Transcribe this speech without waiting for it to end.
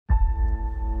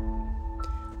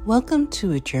Welcome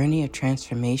to a journey of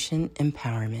transformation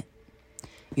empowerment.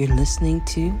 You're listening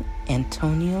to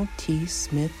Antonio T.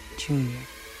 Smith Jr.,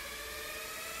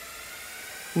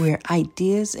 where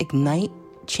ideas ignite,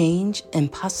 change,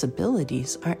 and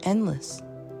possibilities are endless.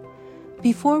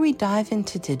 Before we dive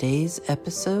into today's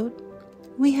episode,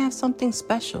 we have something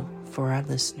special for our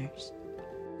listeners.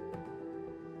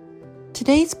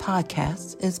 Today's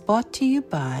podcast is brought to you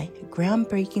by a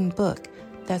groundbreaking book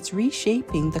that's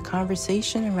reshaping the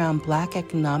conversation around Black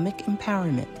economic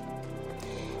empowerment.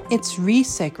 It's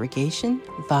Resegregation,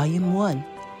 Volume 1,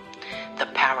 The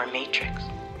Power Matrix,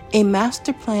 a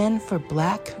master plan for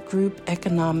Black group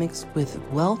economics with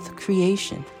wealth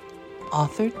creation,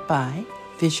 authored by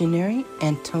visionary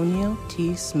Antonio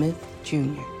T. Smith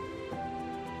Jr.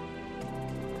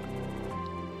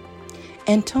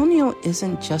 Antonio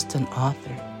isn't just an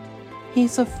author.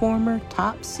 He's a former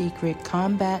top-secret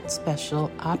combat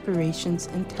special operations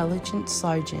intelligence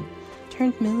sergeant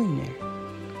turned millionaire.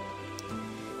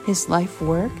 His life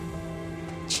work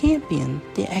championed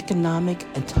the economic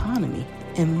autonomy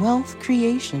and wealth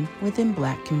creation within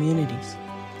Black communities.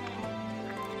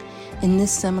 In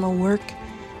this seminal work,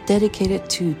 dedicated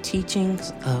to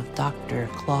teachings of Dr.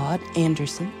 Claude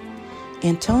Anderson,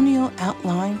 Antonio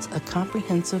outlines a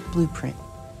comprehensive blueprint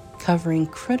covering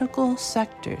critical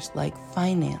sectors like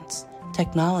finance,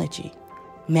 technology,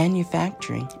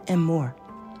 manufacturing, and more.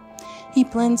 He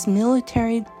blends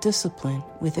military discipline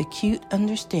with acute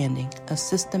understanding of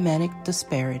systematic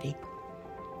disparity.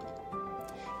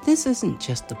 This isn't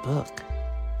just a book.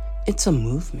 It's a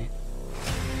movement,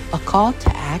 a call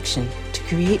to action to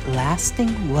create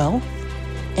lasting wealth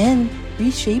and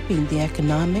reshaping the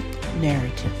economic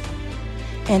narrative.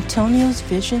 Antonio's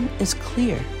vision is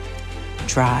clear.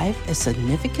 Drive a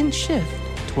significant shift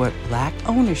toward Black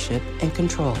ownership and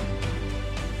control.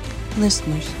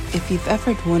 Listeners, if you've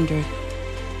ever wondered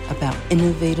about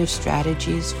innovative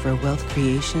strategies for wealth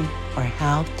creation or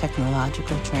how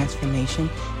technological transformation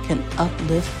can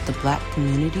uplift the Black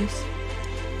communities,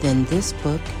 then this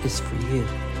book is for you.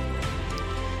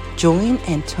 Join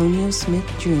Antonio Smith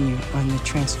Jr. on the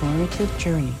transformative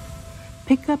journey.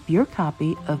 Pick up your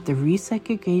copy of the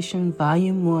Resegregation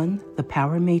Volume 1, The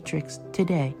Power Matrix,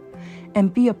 today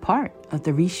and be a part of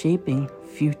the reshaping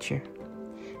future.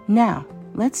 Now,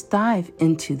 let's dive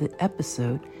into the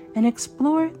episode and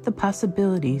explore the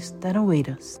possibilities that await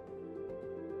us.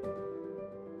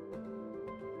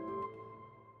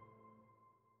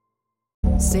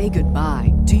 Say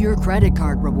goodbye to your credit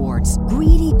card rewards.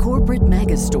 Greedy corporate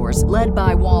mega stores, led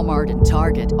by Walmart and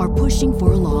Target, are pushing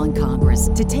for a law in Congress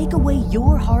to take away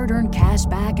your hard-earned cash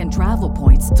back and travel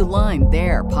points to line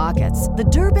their pockets. The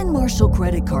Durbin-Marshall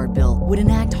credit card bill would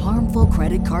enact harmful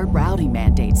credit card routing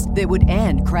mandates that would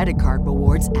end credit card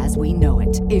rewards as we know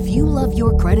it. If you love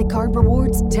your credit card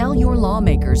rewards, tell your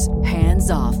lawmakers,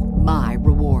 hands off my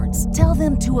rewards. Tell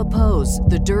them to oppose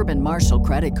the Durbin-Marshall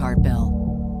credit card bill.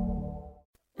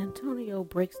 Antonio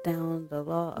breaks down the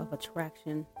law of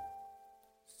attraction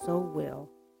so well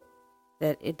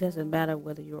that it doesn't matter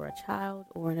whether you're a child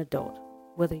or an adult,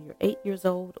 whether you're 8 years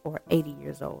old or 80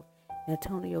 years old.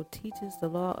 Antonio teaches the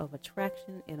law of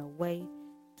attraction in a way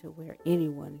to where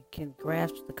anyone can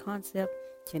grasp the concept,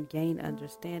 can gain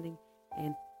understanding,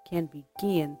 and can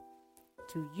begin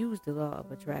to use the law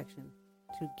of attraction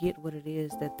to get what it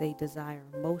is that they desire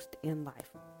most in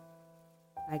life.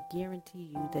 I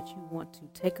guarantee you that you want to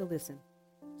take a listen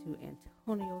to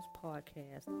Antonio's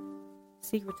podcast,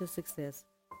 Secret to Success,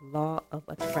 Law of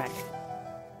Attraction.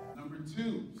 Number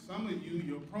 2, some of you,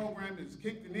 your program is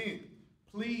kicking in.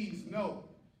 Please know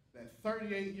that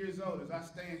 38 years old, as I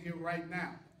stand here right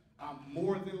now, I'm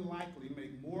more than likely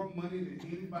make more money than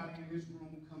anybody in this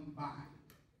room combined.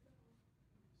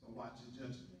 So watch your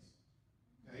judgments,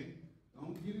 okay?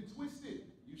 Don't get it twisted.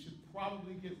 You should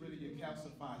probably get rid of your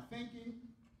calcified thinking,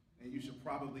 and you should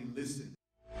probably listen.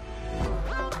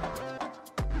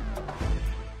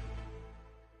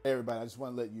 Hey everybody, I just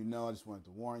want to let you know, I just wanted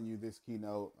to warn you, this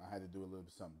keynote, I had to do a little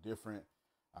bit something different.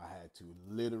 I had to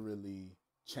literally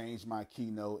change my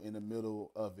keynote in the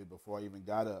middle of it before I even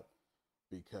got up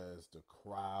because the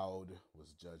crowd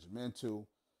was judgmental,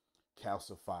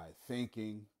 calcified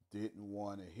thinking, didn't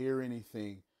want to hear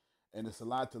anything, and it's a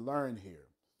lot to learn here.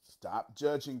 Stop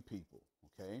judging people,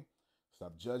 okay?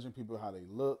 Stop judging people how they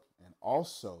look, and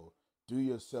also do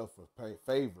yourself a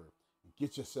favor and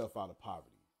get yourself out of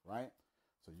poverty, right?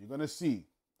 So you're going to see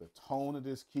the tone of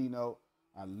this keynote.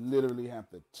 I literally have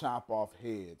to chop off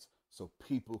heads so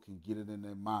people can get it in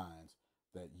their minds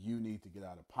that you need to get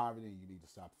out of poverty and you need to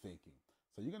stop thinking.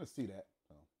 So you're going to see that.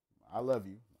 So I love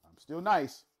you. I'm still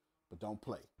nice, but don't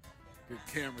play. Good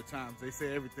camera times. They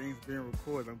say everything's being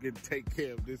recorded. I'm getting taken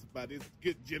care of this by this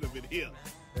good gentleman here,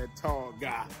 that tall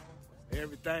guy.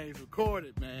 Everything's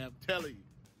recorded, man. I'm telling you.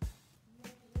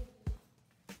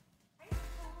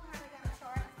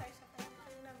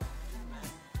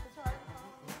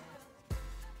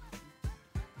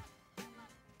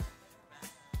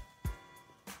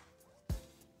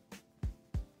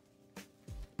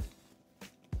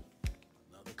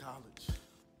 Another college.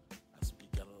 I speak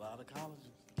at a lot of colleges.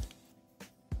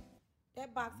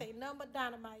 That box ain't nothing but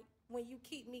dynamite when you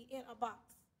keep me in a box.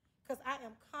 Because I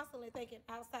am constantly thinking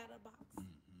outside of the box.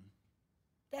 Mm-hmm.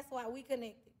 That's why we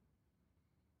connected.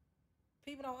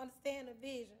 People don't understand the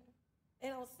vision. They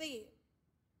don't see it.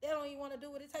 They don't even want to do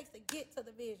what it takes to get to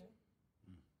the vision.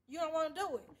 You don't want to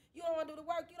do it. You don't want to do the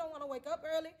work. You don't want to wake up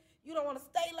early. You don't want to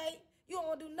stay late. You don't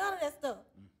want to do none of that stuff.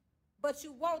 But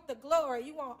you want the glory.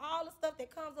 You want all the stuff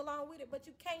that comes along with it, but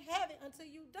you can't have it until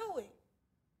you do it.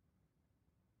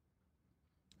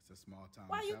 It's a small time.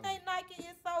 Why you think Nike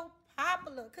is so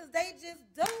popular? Because they just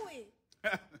do it.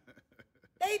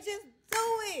 They just do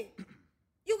it.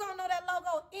 You going to know that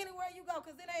logo anywhere you go,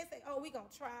 because it ain't say, oh, we going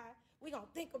to try. We going to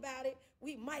think about it.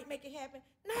 We might make it happen.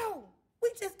 No,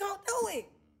 we just going to do it.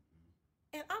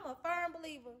 And I'm a firm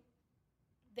believer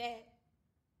that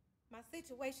my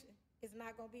situation is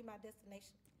not going to be my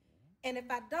destination. And if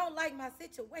I don't like my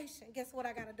situation, guess what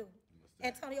I got to do?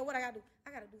 Antonio, what I got to do?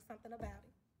 I got to do something about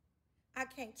it. I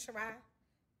can't try.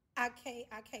 I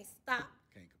can't stop.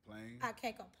 Can't complain. I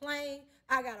can't complain.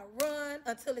 I got to run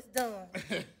until it's done.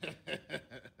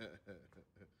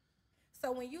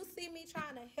 So when you see me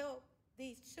trying to help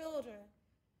these children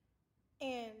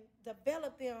and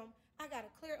develop them, I got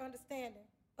a clear understanding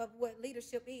of what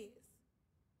leadership is.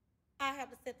 I have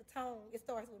to set the tone. It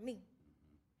starts with me.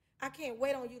 I can't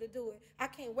wait on you to do it. I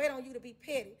can't wait on you to be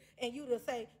petty and you to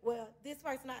say, well, this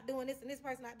person not doing this and this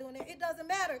person not doing that. It doesn't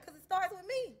matter because it starts with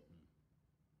me.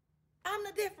 I'm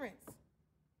the difference.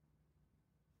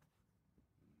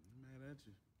 I'm mad at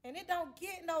you. And it don't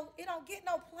get no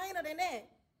plainer than that.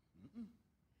 Mm-mm.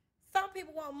 Some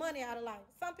people want money out of life.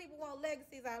 Some people want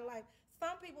legacies out of life.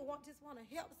 Some people just want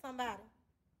to help somebody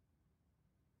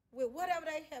with whatever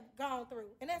they have gone through.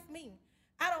 And that's me.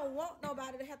 I don't want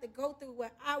nobody to have to go through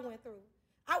what I went through.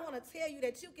 I want to tell you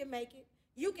that you can make it.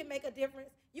 You can make a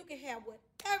difference. You can have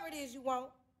whatever it is you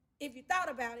want. If you thought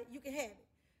about it, you can have it.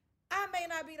 I may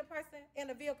not be the person in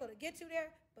the vehicle to get you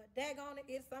there, but daggone it,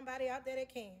 it's somebody out there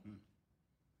that can. And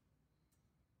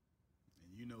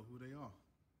you know who they are.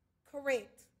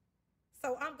 Correct.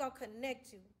 So I'm going to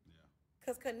connect you. Yeah.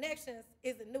 Because connections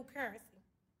is a new currency.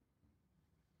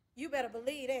 You better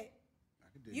believe that.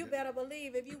 You better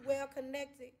believe if you well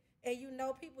connected and you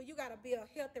know people, you got to build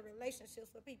healthy relationships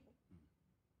with people.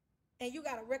 And you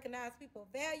got to recognize people's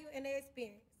value and their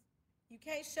experience. You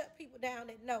can't shut people down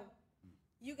that know.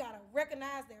 You got to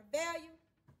recognize their value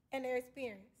and their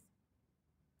experience.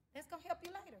 That's going to help you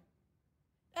later.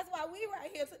 That's why we right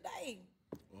here today.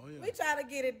 Oh, yeah. We try to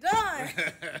get it done.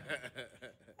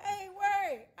 Hey,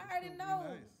 word. I already know.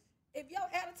 Nice. If your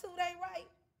attitude ain't right,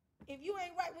 if you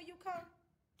ain't right when you come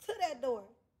to that door,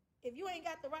 if you ain't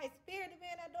got the right spirit to be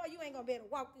in that door, you ain't going to be able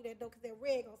to walk through that door because that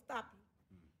red going to stop you.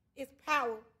 It's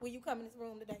power when you come in this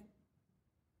room today.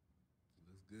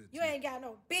 Looks good. You ain't got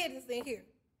no business in here.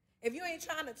 If you ain't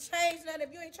trying to change nothing,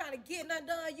 if you ain't trying to get nothing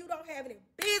done, you don't have any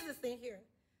business in here.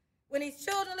 When these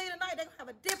children leave tonight, they're going to have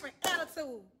a different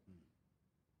attitude.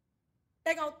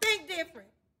 They're going to think different.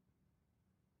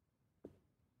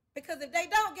 Because if they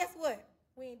don't, guess what?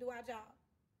 We ain't do our job.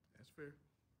 That's fair.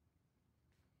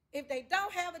 If they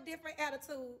don't have a different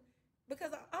attitude,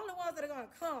 because the only ones that are going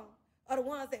to come are the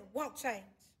ones that won't change.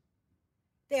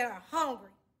 They are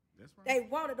hungry. That's right. They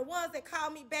want it. The ones that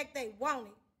call me back, they want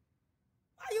it.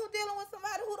 Why are you dealing with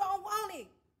somebody who don't want it?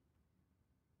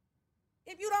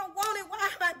 If you don't want it, why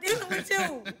am I dealing with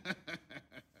you?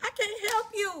 I can't help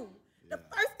you. Yeah. The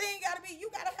first thing got to be,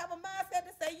 you got to have a mindset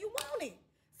to say you want it.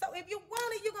 So if you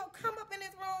want it, you're going to come up in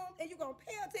this room and you're going to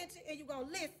pay attention and you're going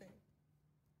to listen.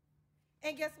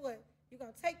 And guess what? You're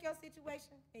going to take your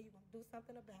situation and you're going to do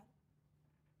something about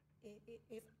it.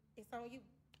 It's on you.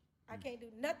 I can't do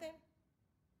nothing.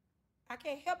 I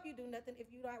can't help you do nothing if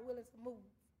you're not willing to move.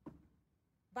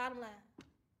 Bottom line.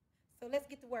 So let's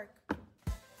get to work.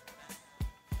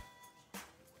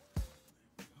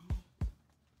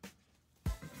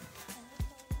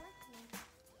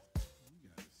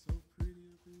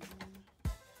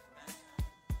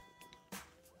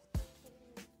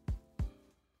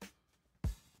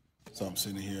 So I'm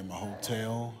sitting here in my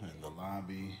hotel in the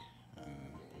lobby,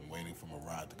 and I'm waiting for my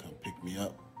ride to come pick me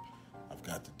up. I've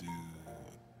got to do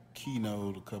a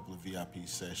keynote, a couple of VIP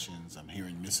sessions. I'm here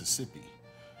in Mississippi,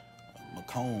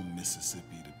 Macomb,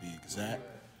 Mississippi to be exact.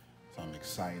 So I'm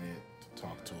excited to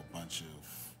talk to a bunch of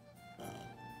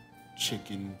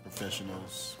chicken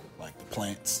professionals like the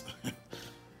plants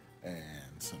and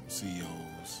some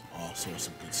CEOs, all sorts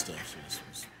of good stuff. So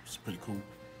it's pretty cool.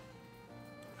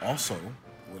 Also,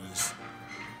 what is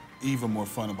even more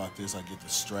fun about this, I get to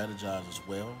strategize as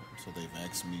well. So they've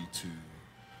asked me to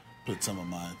put some of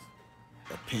my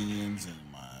opinions and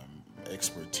my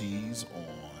expertise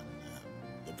on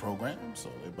the program. So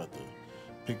they're about to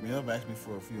pick me up, ask me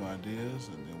for a few ideas,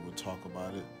 and then we'll talk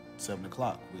about it 7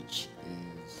 o'clock, which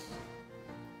is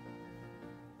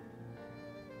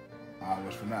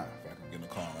hours from now. If I can get in the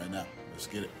car right now, let's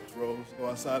get it. Let's roll, let's go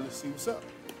outside, let's see what's up.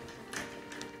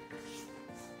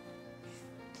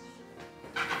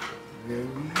 There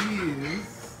he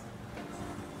is.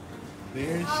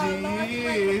 There she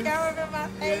is.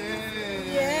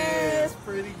 Yes.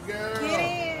 Pretty girl.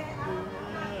 Get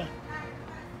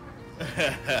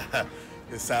in.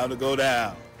 It's time to go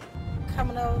down.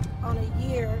 Coming up on a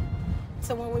year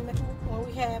to when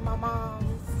we had my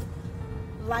mom's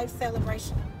life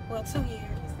celebration. Well, 2 years.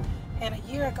 And a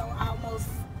year ago, almost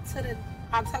to the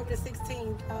October the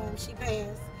 16th, she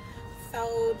passed.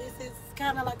 So this is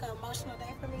kind of like an emotional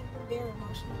day for me, very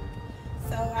emotional.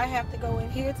 So I have to go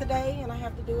in here today and I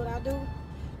have to do what I do.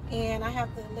 And I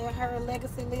have to let her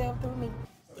legacy live through me.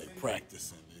 They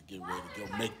practicing. They get ready to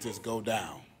go make this go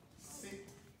down.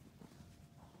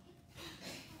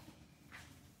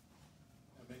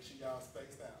 And make sure y'all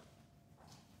spaced out.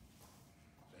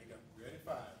 There you go. Ready?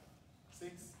 5,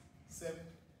 6, 7,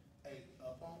 8.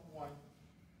 Up on 1,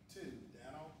 2.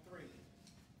 Down on 3,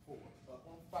 4. Up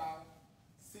on 5,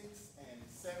 6, and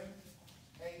 7,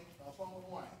 8. Up on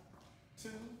 1, 2.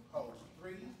 Hold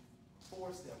 3,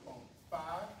 4. Step on 5,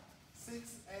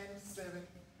 6, and 7,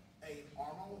 8.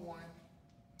 Arm on 1,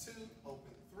 2.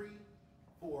 Open 3,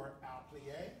 4. Out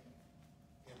plie.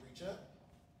 And reach up.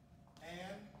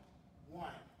 And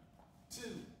 1,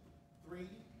 2, 3,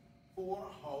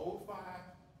 4. Hold 5,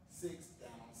 6.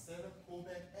 Down on 7. Pull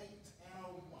back 8. And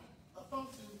on 1. Up on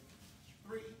 2,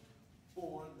 3,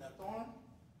 4. Left arm.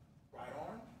 Right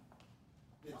arm.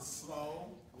 Then slow.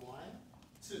 1,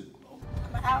 2. Open.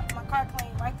 My car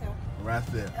clean right there. Right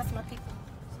there. That's my people.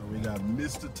 So we got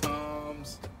Mr.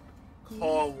 Tom's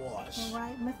Car Wash. All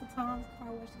right, Mr. Tom's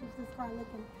car wash keeps this car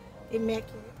looking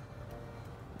immaculate.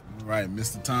 All right,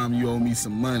 Mr. Tom, you owe me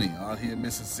some money out here in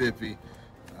Mississippi.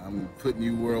 I'm putting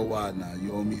you worldwide now.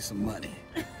 You owe me some money.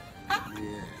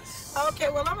 Yes. Okay,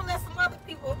 well, I'm going to let some other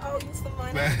people owe you some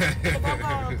money. So I'm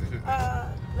going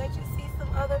to let you see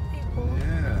some other people.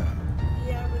 Yeah.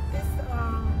 Yeah, but this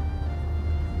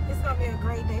going to be a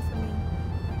great day for me.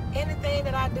 Anything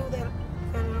that I do that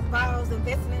involves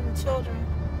investing in the children,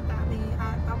 I mean,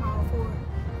 I'm all for it.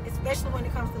 Especially when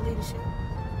it comes to leadership.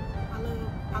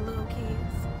 I love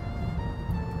kids.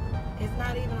 It's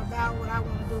not even about what I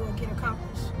want to do or get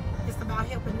accomplished. It's about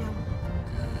helping them.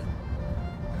 Good.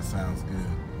 That sounds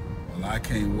good. Well, I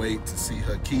can't wait to see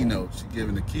her keynote. She's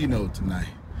giving the keynote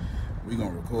tonight. We're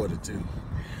going to record it too.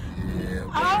 Yeah.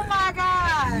 Oh my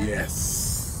God.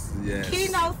 Yes. Yes.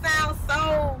 Keynote sounds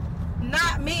so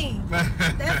not me.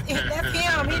 That's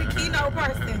him. He the keynote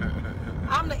person.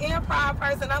 I'm the improv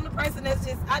person. I'm the person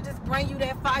I just bring you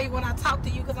that fire when I talk to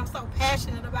you because I'm so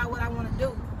passionate about what I want to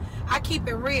do. I keep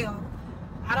it real.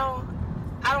 I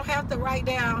don't have to write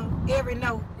down every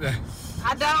note.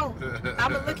 I don't.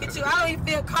 I'm gonna look at you. I don't even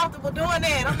feel comfortable doing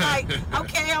that. I'm like,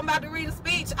 okay, I'm about to read a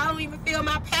speech. I don't even feel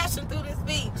my passion through this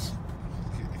speech.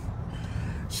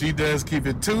 She does keep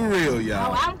it too real,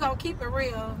 y'all. Oh, I'm gonna keep it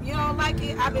real. You don't like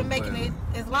it? I've been making it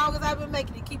as long as I've been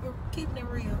making it. Keeping it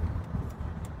real.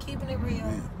 Keeping it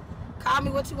real. Call me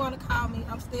what you want to call me.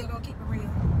 I'm still gonna keep it real.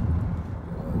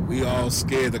 We all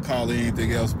scared to call her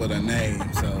anything else but her name,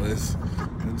 so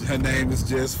her name is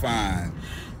just fine.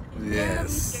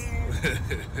 Yes.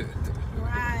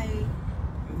 Right.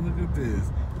 Look at this.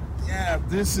 Yeah,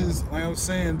 this is, like I was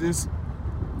saying, the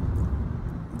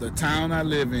town I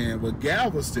live in, well,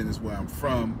 Galveston is where I'm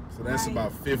from, so that's right.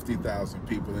 About 50,000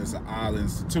 people. It's an island,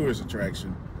 it's a tourist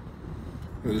attraction.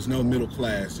 There's no middle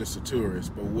class, just a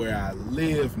tourist. But where I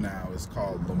live now is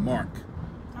called Lamarck.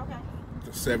 Okay.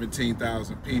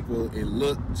 17,000 people. It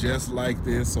looked just like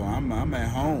this, so I'm at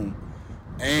home,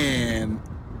 and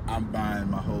I'm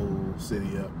buying my whole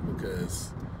city up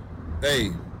because,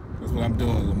 hey, that's what I'm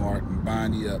doing, Lamar. I'm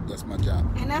buying you up. That's my job.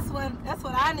 And that's what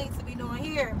I need to be doing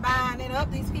here, buying it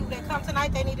up. These people that come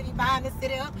tonight, they need to be buying this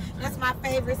city up. That's my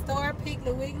favorite store,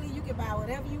 Piggly Wiggly. You can buy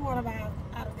whatever you want to buy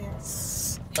out of there.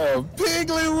 A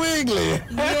Piggly Wiggly.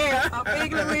 Yeah, a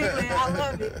Piggly Wiggly. I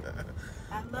love it.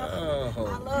 I love it.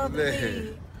 I love the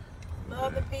pig.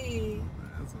 Love the pig.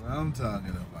 That's what I'm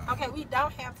talking about. Okay, we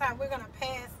don't have time. We're going to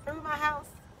pass through my house.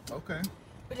 Okay.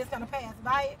 We're just going to pass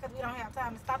by it because we don't have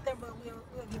time to stop there, but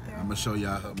we'll get there. I'm going to show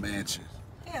y'all her mansion.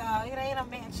 Yeah, it ain't a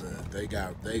mansion. They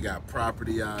got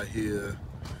property out here.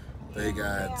 They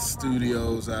got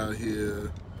studios out here.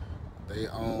 They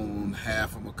own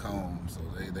half of Macomb, so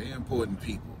they important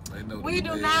people. They know. We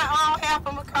do not own half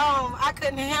of Macomb. I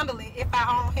couldn't handle it if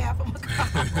I owned half of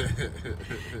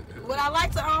Macomb. Would I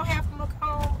like to own half of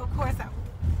Macomb? Of course I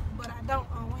would, but I don't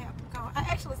own half of Macomb. I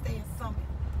actually stay in Summit.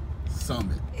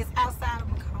 Summit. It's outside of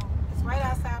Macomb. It's right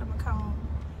outside of Macomb.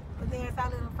 But there's our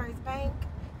little First Bank.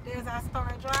 There's our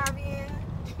Star Drive-In.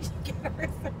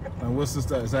 What's the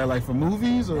stuff? Is that like for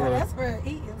movies or? No, that's for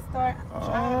eating. Star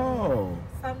Oh.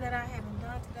 Something that I haven't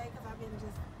done today because I've been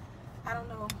I don't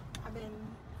know.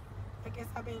 I guess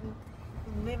I've been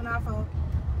living off of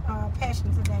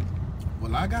passion today.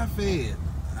 Well, I got fed.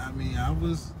 I mean, I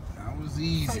was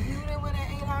easy. So you didn't went at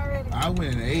 8 already? I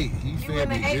went at 8. He fed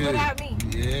me good. Without me?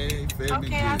 Yeah, he fed me good.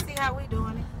 Okay, I see how we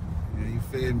doing it. Yeah, he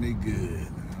fed me good.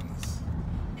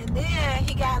 And then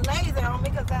he got lazy on me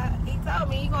because he told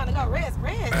me he going to go rest.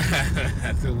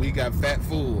 So we got fat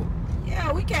full.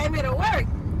 Yeah, we came here to work.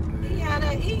 He got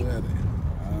to eat.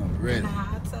 I'm ready. Nah,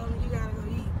 I told him you got to go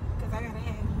eat because I got to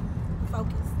have you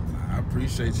focused. I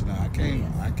appreciate you. Now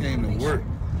I came to work.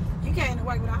 You came to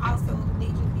work, but I also need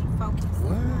you to be focused.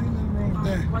 What? Ain't nothing wrong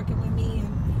with that. Working with me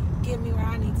and getting me where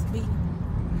I need to be.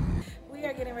 We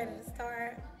are getting ready to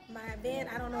start my event.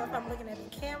 I don't know if I'm looking at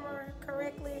the camera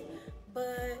correctly,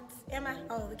 but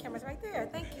the camera's right there.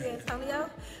 Thank you, Antonio.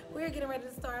 We're getting ready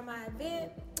to start my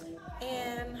event,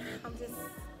 and I'm just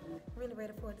really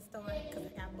ready for it to start because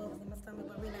I got bubbles in my stomach,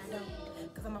 but really I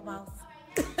don't because I'm a boss.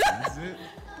 That's it.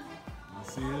 You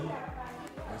see it?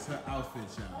 That's her outfit,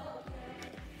 y'all.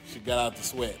 She got out the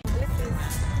sweat.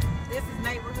 This is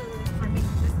neighborhood for me.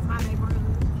 This is my neighborhood.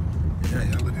 Yeah,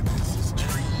 y'all look at this.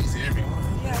 There's trees everywhere.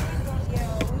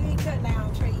 Yeah, we ain't cutting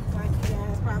down trees like you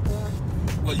guys probably are.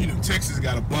 Well, Texas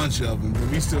got a bunch of them, but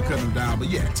we still cut them down. But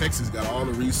yeah, Texas got all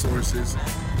the resources,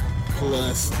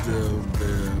 plus the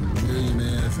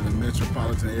millionaires in the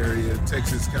metropolitan area.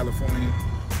 Texas, California,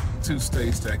 2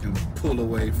 states that can pull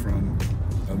away from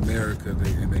America,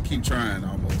 and they keep trying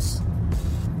almost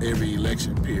every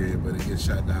election period, but it gets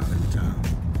shut down every time.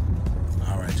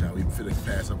 All right, y'all, we finna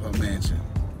pass up her mansion.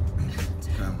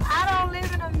 I don't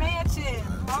live in a mansion.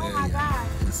 Oh my God.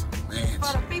 It's a mansion.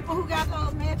 For the people who got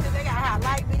those mansions, they got high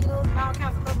light bills and all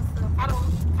kinds of other stuff.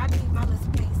 I need my little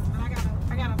space, but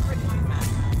I got a pretty nice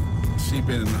house. She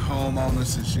been a homeowner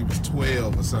since she was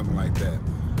 12 or something like that.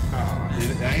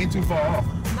 It ain't too far off.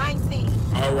 19.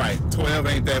 All right, 12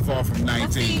 ain't that far from 19.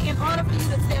 But see, in order for you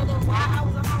to tell them why I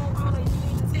was a homeowner, you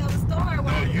need to tell the story.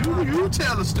 No, you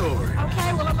tell the story.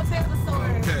 Okay, well, I'm going to tell the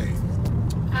story. Okay.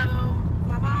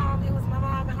 It was my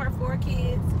mom and her 4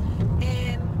 kids,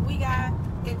 and we got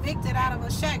evicted out of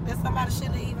a shack that somebody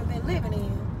shouldn't have even been living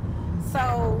in.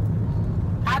 So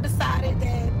I decided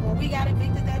that when we got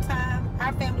evicted that time,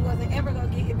 our family wasn't ever going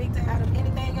to get evicted out of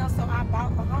anything else, so I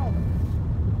bought a home.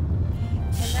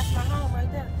 And that's my home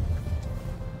right there.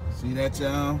 See that,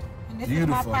 y'all?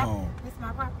 Beautiful home. This is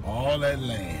my property. All that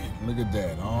land. Look at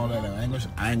that. All that land.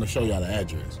 I ain't gonna show y'all the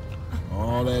address.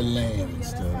 All that land and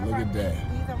stuff. Look at that.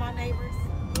 These are my neighbors.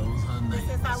 Those are neighbors.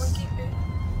 This is how we keep it.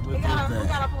 Look We got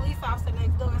a police officer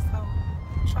next door, so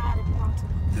try it if you want to.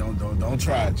 Don't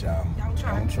try it, y'all. Don't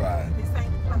try it. This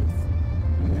ain't the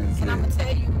place. And I'm gonna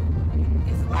tell you,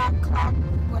 it's locked, clocked,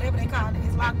 whatever they call it.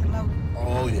 It's locked and loaded.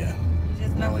 Oh yeah. You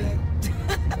just know that.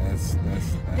 That's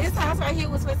This house right here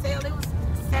was for sale. It was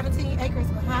 17 acres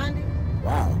behind it.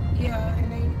 Wow. Yeah,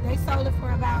 and they sold it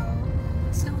for about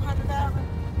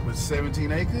 $200,000. With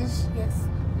 17 acres? Yes.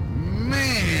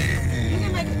 Man. You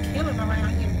can make a killing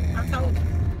around here. I told you.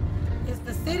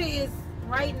 The city is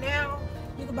right now.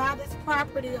 You can buy this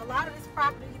property. A lot of this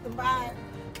property you can buy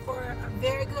for a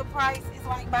very good price. It's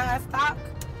like buying stock.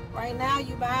 Right now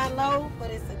you buying low, but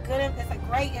it's a great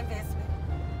investment.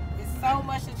 There's so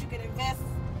much that you can invest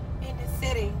in this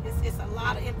city. It's a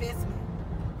lot of investment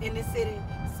in this city.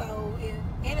 So if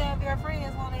any of your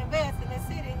friends want to invest in this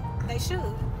city, they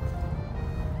should.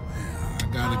 Yeah, I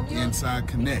got an inside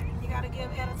connect. You got to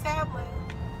give Etta tablet.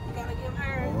 You got to give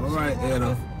her. All right,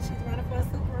 Etta. She's running for a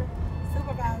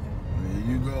supervisor. There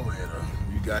you go, Etta.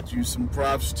 You got you some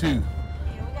props too.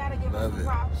 Yeah, we got to give her some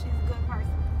props. She's a good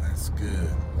person. That's good.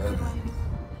 Love it.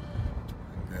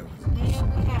 Then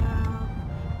we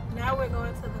have, now we're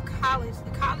going to the college.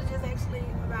 The college is actually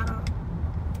about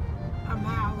a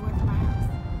mile away from my house.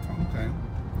 Okay.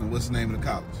 And what's the name of the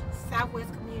college?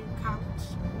 Southwest Community College.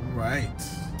 Right. Yes.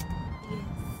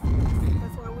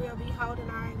 That's where we'll be holding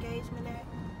our engagement at.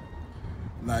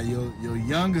 Now, your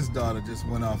youngest daughter just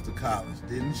went off to college,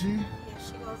 didn't she?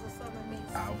 Yes, she goes to Southern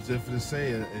Miss. I was just going to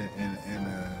say in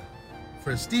a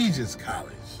prestigious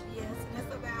college. Yes, and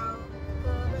it's about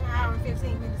an hour and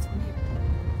 15 minutes from here.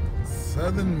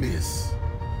 Southern Miss.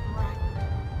 Right.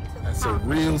 That's a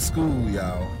real school,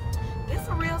 y'all. This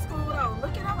a real school though.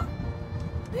 Look it up.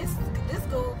 This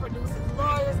school produces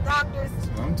lawyers, doctors. That's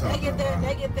what I'm talking about.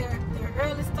 They get their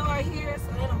early start here,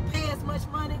 so they don't pay as much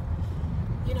money.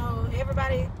 You know,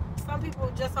 some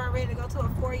people just aren't ready to go to a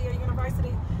 4-year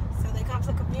university, so they come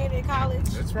to community college.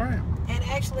 That's right. And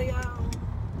actually,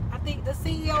 I think the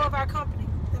CEO of our company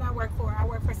that I work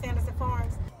for Sanderson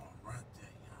Farms. Right there,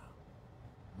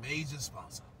 y'all. Major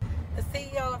sponsor. The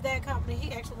CEO of that company,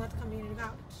 he actually went to community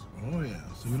college. Oh yeah,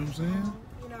 see what I'm saying?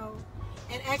 You know,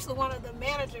 and actually one of the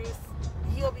managers,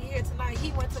 he'll be here tonight.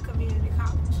 He went to community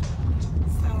college.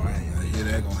 So. Right, I hear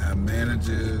they're gonna have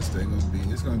managers.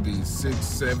 It's gonna be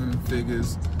 6-7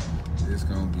 figures. It's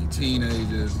gonna be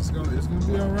teenagers. It's gonna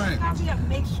be all right. It's gonna be a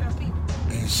mixture of people.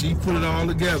 And she put it all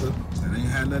together. It ain't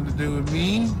had nothing to do with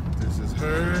me. This is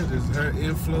her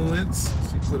influence.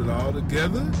 She put it all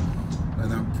together.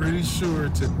 And I'm pretty sure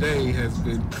today has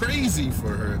been crazy for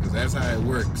her, because that's how it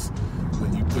works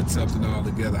when you put something all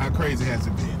together. How crazy has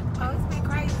it been? Oh, it's been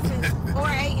crazy since 4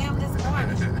 a.m. this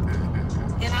morning.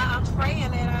 And I'm praying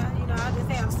that I just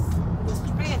have the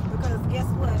strength, because guess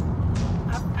what?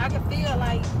 I can feel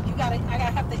like I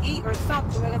have to eat or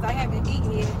something, because I haven't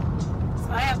eaten yet.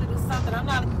 So I have to do something. I'm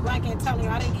not like Antonio.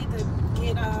 I didn't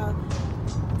get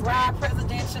ride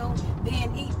presidential,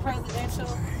 then eat presidential.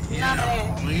 None of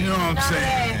that. You know what I'm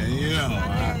saying? You know,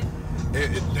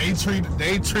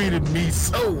 they treated me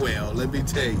so well. Let me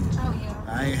tell you. Oh yeah.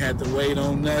 I ain't had to wait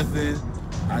on nothing.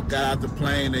 I got out the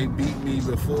plane. They beat me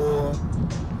before.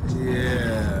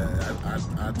 Yeah.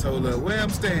 I told her where I'm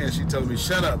staying. She told me,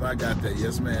 "Shut up. I got that."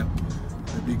 Yes, ma'am.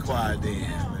 Let me be quiet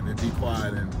then. Let me be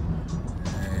quiet and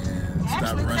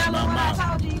stop running my mouth. I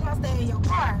told you gonna stay in your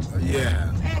car.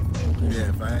 Yeah.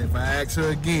 Yeah, if I ask her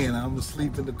again, I'm gonna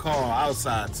sleep in the car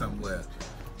outside somewhere.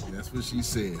 That's what she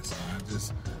said.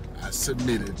 So I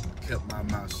submitted, kept my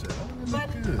mouth shut. But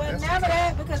never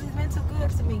that, because he's been too good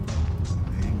to me.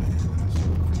 Amen. I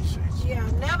sure appreciate you.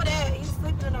 Yeah, never that. You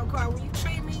sleeping in no car. When you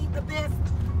treat me the best,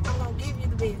 I'm gonna give you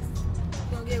the best.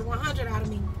 You're gonna get 100 out of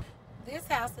me. This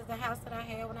house is the house that I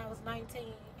had when I was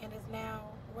 19, and it's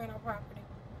now rental property.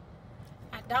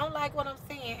 I don't like what I'm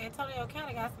seeing. Antonio kind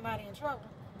of got somebody in trouble,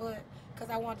 but because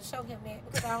I wanted to show him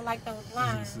that, because I don't like those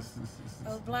blinds.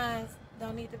 Those blinds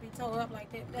don't need to be tore up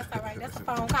like that. That's all right. That's a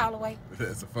phone call away.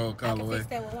 That's a phone call away. I can fix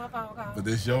that with one phone call. But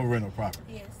this your rental property.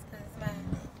 Yes, because it's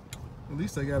mine. At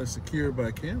least they got it secured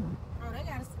by camera. Oh, they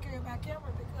got it secured by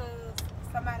camera because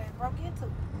somebody broke into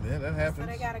it. Yeah, that happens. So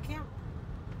they got a camera.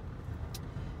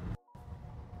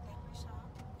 Decorating shop,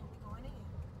 and we're going in.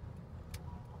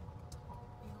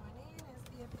 We're going in and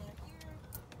see if they're here.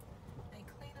 They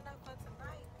cleaning up for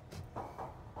tonight.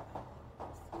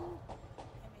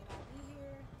 They may not be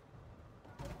here.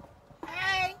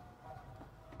 Hey,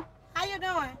 how you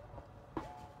doing?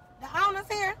 The owner's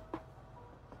here.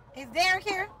 Is Derek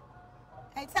here?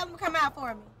 Hey, tell him to come out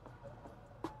for me.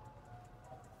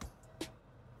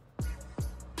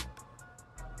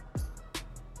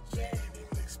 She ain't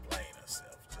even explain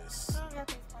herself. Just. I don't have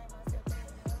to explain myself to him.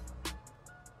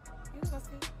 You gonna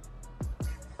see.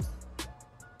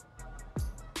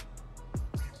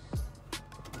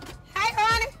 Hey,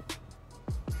 honey.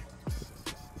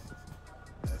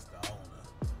 That's the owner.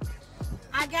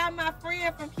 I got my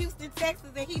friend from Houston,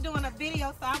 Texas, and he doing a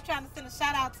video, so I'm trying to send a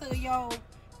shout out to your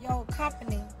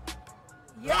company.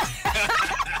 Yeah.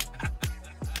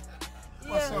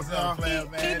 What's up, man?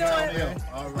 He doing.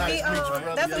 All right.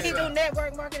 That's what he do,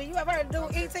 network marketing. You ever heard of do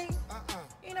ET?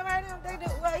 You never heard of him? They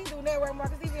do. Well, he do network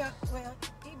marketing.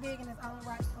 He big in his own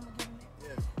right. I'm gonna give him that.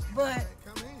 Yeah. But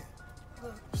Come in.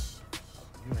 look,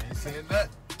 You ain't saying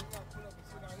nothing.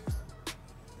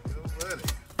 You buddy.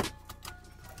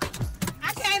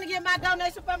 I came to get my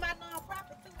donation for my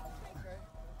nonprofit too.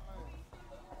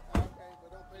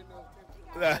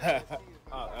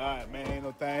 All right, man, ain't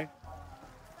no thing.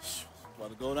 About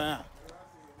to go down.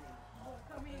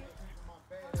 Come here.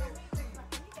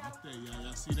 Right there,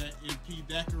 y'all see that MP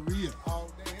Daiquiri? All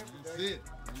day, every That's day. it.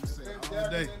 You say all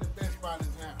day. That's the best spot in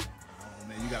town. Oh,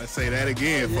 man, you gotta say that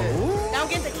again, folks. Don't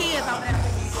get the kids on that.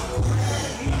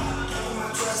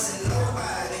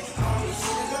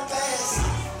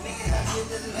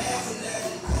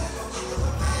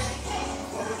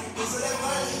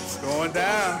 It's going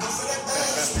down.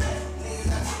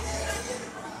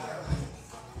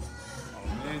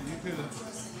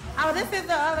 this is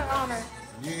the other owner.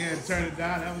 You had to turn it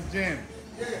down. That was Janet.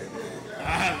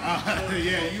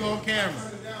 Yeah, you on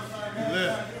camera.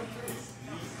 Look.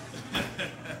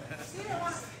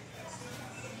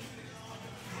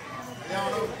 Y'all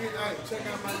don't forget, check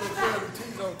out my little brother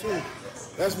Tizo too.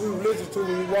 That's what we listen to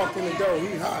when we walk in the door.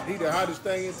 He hot. He the hottest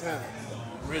thing in town.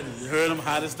 Really, you heard him,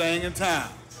 hottest thing in town.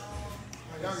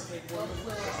 Y'all can take one.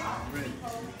 Really.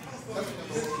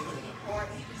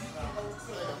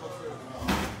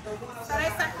 So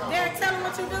Derek, tell them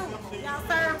what you do. Y'all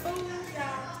serve food?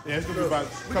 Yeah, it's gonna be about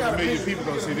a couple million people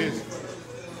gonna see this.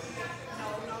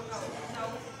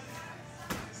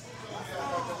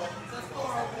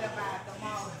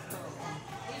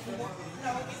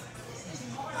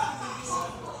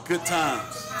 Good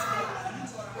times.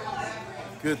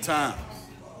 Good times.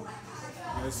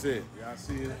 That's it. Y'all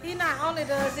see it? He not only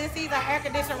does this, he's an air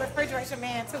conditioning refrigeration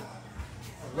man too.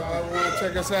 Y'all ever want to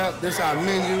check us out? This our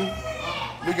menu.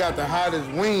 We got the hottest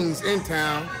wings in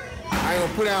town. I ain't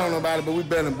gonna put out on nobody, but we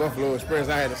better than Buffalo Express.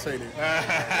 I had to say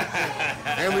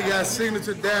that. And we got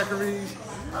signature daiquiris,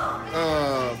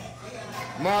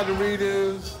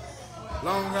 margaritas,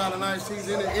 Long Island iced teas,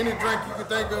 any drink you can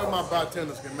think of, my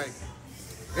bartenders can make it.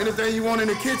 Anything you want in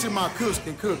the kitchen, my cooks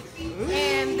can cook it.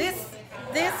 And this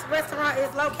restaurant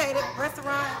is located,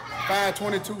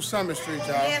 522 Summit Street, y'all.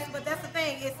 Yes, but that's the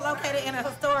thing, it's located in a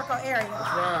historical area.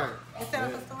 That's right. It's in a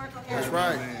historical area. That's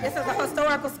right. This is a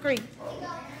historical street.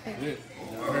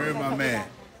 Y'all heard my man.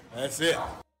 That's it.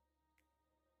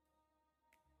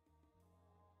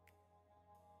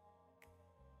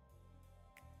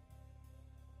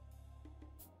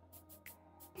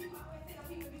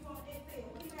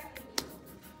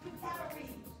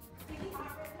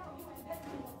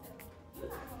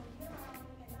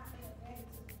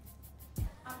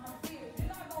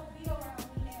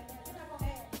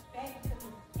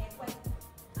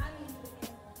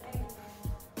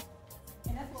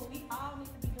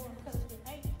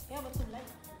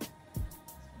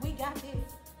 Got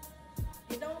this.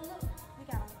 It don't look.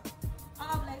 We got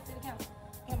all black city council.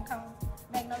 M-Cone,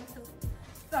 Magnolia 2,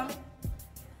 Summit.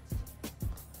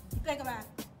 You think about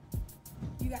it.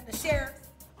 You got the sheriff.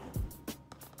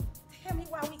 Tell me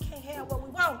why we can't have what we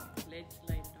want.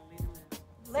 Legislative, don't leave them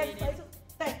out. Legislative,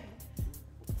 thank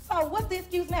you. So what's the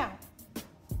excuse now?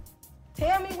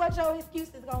 Tell me what your excuse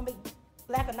is gonna be.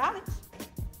 Lack of knowledge?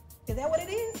 Is that what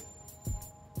it is?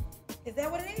 Is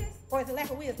that what it is? Or is it lack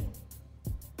of wisdom?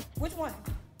 Which one?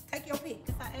 Take your pick.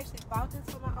 I actually bought this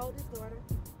for my oldest daughter.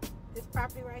 This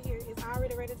property right here is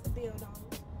already ready to build on.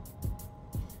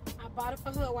 I bought it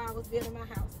for her while I was building my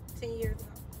house 10 years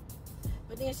ago.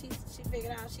 But then she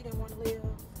figured out she didn't want to live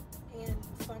in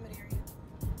the Summit area.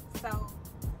 So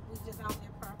we just own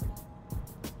that property.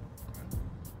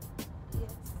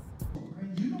 Yes.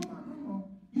 You know my grandma,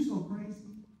 you so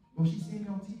crazy. When she seen me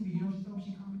on TV, you know she told me,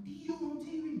 she called me, D, you on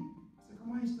TV? I said,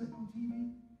 come on, I ain't stuck on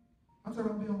TV. I'm trying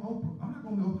to be on Oprah. I'm not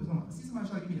going to be Oprah. See somebody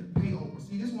try to get me to pay Oprah.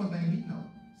 See, this one thing he know.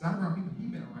 See, I'm around people he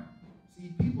been around.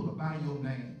 See, people to buy your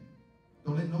name.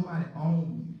 Don't let nobody own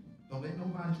you. Don't let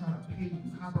nobody try to pay you,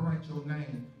 copyright your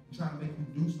name, and try to make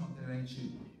you do something that ain't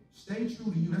you. Stay true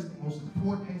to you. That's the most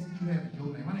important thing that you have in your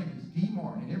name. My name is D.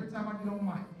 Martin, and every time I get on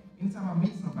mic, anytime I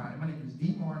meet somebody, my name is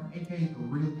D. Martin, a.k.a. the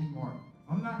real D. Martin.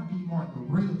 I'm not D. Martin, the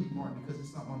real D. Martin, because it's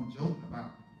something I'm joking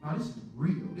about. No, this is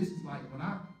real. This is like when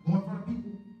I go in front of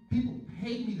people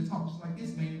pay me to talk just like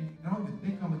this, man, and I don't even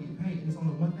think I'm gonna get paid. And it's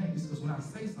only one thing. It's because when I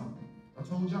say something, I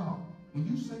told y'all, when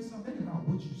you say something, it's about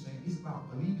what you're saying. It's about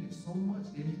believing it so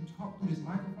much that if you talk through this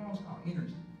microphone, it's called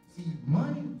energy. See,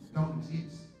 money don't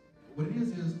exist. What it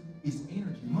is it's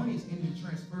energy. Money is energy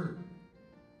transferred.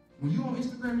 When you on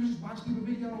Instagram, you just watch people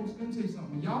videos. Let me tell you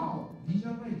something. Y'all, these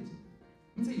young ladies,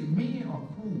 let me tell you, men are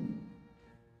cruel.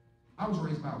 I was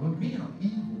raised by women. Men are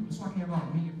evil. That's why I can't have a lot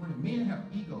of men friends. Men have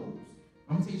egos.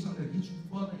 I'm gonna tell you something that'll get you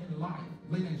further in life.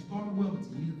 Lady named Stormy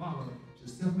Wilmington, you need to follow her.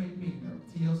 She's a self-made millionaire,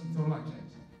 TLC, Total Life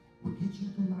Change. What gets you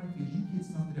through life is you get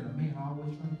something that a man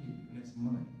always trying to get you, and that's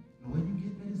money. And the way you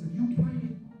get that is if you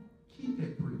pretty, keep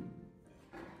that pretty.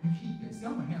 You keep that. See,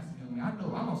 I'm a handsome young man. I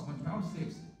know I lost 100 pounds. I'm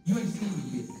sexy. You ain't seen me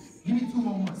yet. Give me 2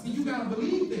 more months. See, you gotta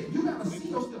believe that. You gotta see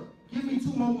yourself. Give me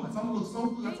 2 more months. I'm gonna look so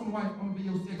good. I told my wife I'm gonna be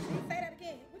your sexy. Say that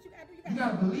again. What you gotta do? You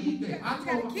gotta believe that. You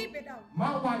gotta keep it though.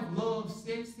 My wife loves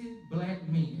sexy black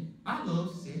men. I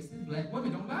love sexy black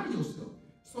women. Don't lie to yourself.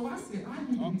 So I said, I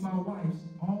need to be my wife's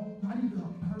own, I need to be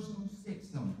her personal sex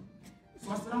symbol.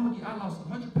 So I said, I lost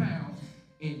 100 pounds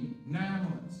in 9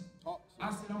 months.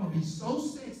 I said, I'm gonna be so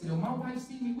sexy that when my wife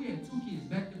see me, we had 2 kids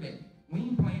back to back. We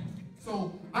ain't playing.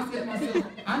 So I said to myself,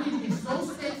 I need to be so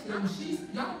sexy that when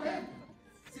y'all laughing.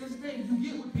 See, that's the thing, you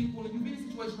get with people and you be in a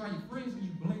situation where your friends and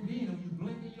you blend in, and when you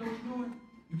blend in, you know what you're doing?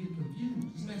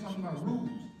 confused. This man talking about rules.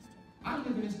 I live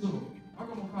in this little, my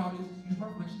grandma called this, use my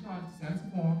friend, she called it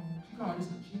s6e4. She called this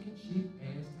a chicken shit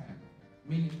ass town.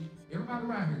 Meaning, everybody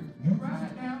around here, you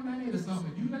ride down that hill or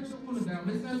something, you let your window down,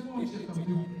 let s6e4 shit come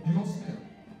through, you gon' smell it.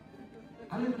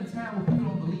 I live in a town where people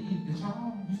don't believe that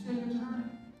y'all, you stay at your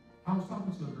home. I was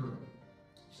talking to a girl.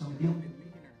 She told me, D, I'm gonna be a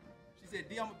millionaire. She said,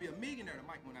 D, I'm gonna be a millionaire. The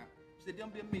mic went out. She said, D,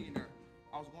 I'm gonna be a millionaire.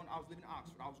 I was living in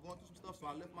Oxford. I was going through some stuff,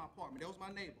 so I left my apartment. That was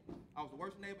my neighbor. I was the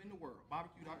worst neighbor in the world.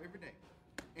 Barbecued out every day.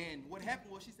 And what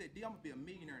happened was she said, D, I'm gonna be a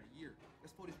millionaire in a year.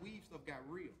 That's before this weed stuff got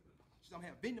real. She said, I'm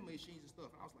gonna have vending machines and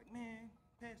stuff. And I was like, man,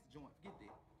 pass the joint, forget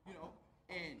that. You know?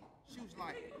 And she was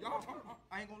like, y'all,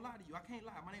 I ain't gonna lie to you. I can't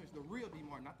lie. My name is the real D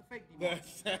Martin, not the fake D Martin.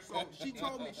 So she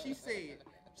told me, she said,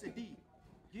 D,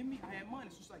 give me, I had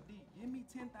money. She's like, D, give me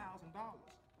 $10,000 and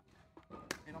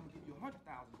I'm gonna give you $100,000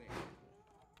 back.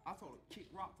 I told her, kick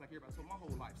rocks like everybody told my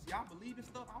whole life. See, I believe in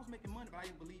stuff. I was making money, but I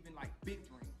didn't believe in like big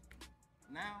dreams.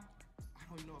 Now, I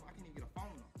don't even know if I can't even get a phone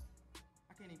number.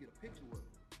 I can't even get a picture with her.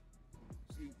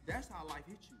 See, that's how life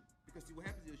hits you. Because see, what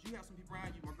happens is you have some people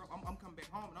around you. My girl, I'm coming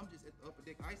back home and I'm just at the upper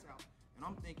deck ice house, and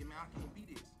I'm thinking, man, I can't be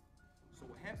this. So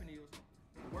what happened is,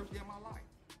 the worst day of my life.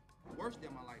 The worst day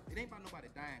of my life. It ain't about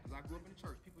nobody dying, because I grew up in the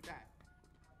church. People died.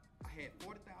 I had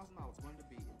 $40,000 under the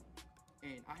bed,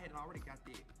 and I had already got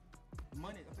that.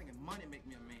 Money, I'm thinking money make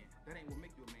me a man. That ain't what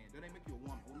make you a man. That ain't make you a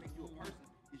woman. What make you a person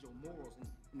is your morals.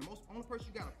 And the only person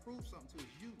you gotta prove something to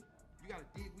is you. You gotta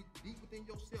dig deep within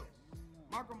yourself.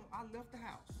 My grandma, I left the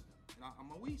house, and I'm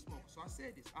a weed smoker, so I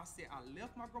said this. I said I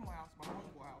left my grandma's house, my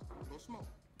homeboy house, to go smoke.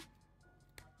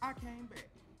 I came back,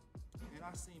 and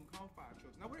I seen come fire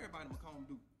trucks. Now what everybody in Macomb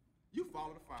do? You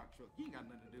follow the fire truck. You ain't got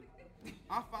nothing to do.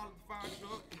 I followed the fire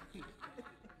truck.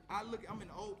 I look, I'm in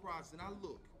the old projects, and I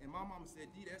look, and my mama said,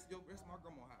 D, that's my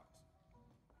grandma's house.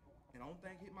 And the only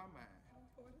thing hit my mind,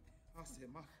 I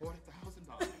said, my $40,000.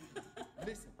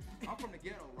 Listen, I'm from the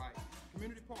ghetto, right?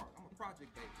 Community Park, I'm a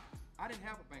project baby. I didn't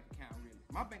have a bank account, really.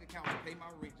 My bank account was to pay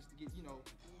my rent just to get, you know,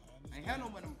 I ain't had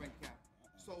no money in my bank account.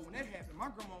 So when that happened,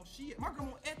 my grandma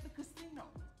at the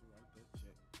casino.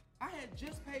 I had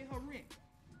just paid her rent.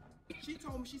 She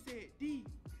told me, she said, D,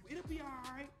 it'll be all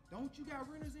right. Don't you got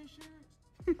renter's insurance?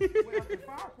 Well, after the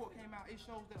fire report came out, it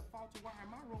shows that a faulty wire in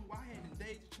my room where I had in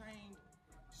days trained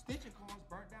stitching cars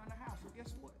burnt down the house. So guess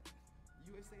what?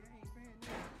 USA ain't paying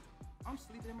that. I'm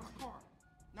sleeping in my car.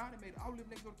 Now they made it. I was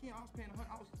living next door to Ken. I was paying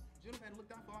Jennifer had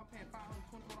looked out for. I was paying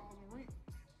 $524 on rent.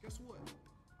 Guess what?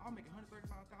 I was making $135,000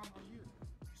 a year.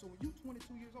 So when you 22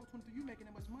 years old, 23, you making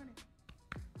that much money,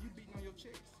 you beating on your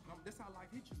chest. That's how life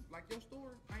hit you. Like your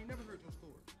story, I ain't never heard your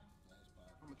story.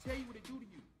 I'm gonna tell you what it do to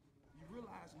you. You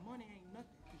realize money ain't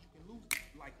nothing because you can lose it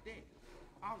like that.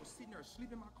 I was sitting there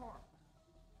sleeping in my car,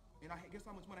 and guess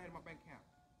how much money I had in my bank account?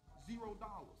 $0.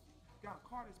 Got a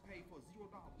car that's paid for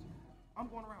 $0. I'm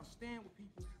going around staying with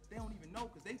people they don't even know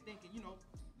because they thinking, you know,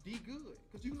 D good.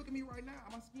 Because you look at me right now,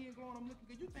 my skin glowing, I'm looking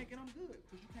good. You thinking I'm good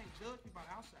because you can't judge me by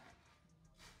the outside.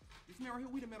 This man right here,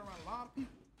 we done met around a lot of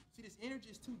people. See, this energy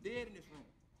is too dead in this room.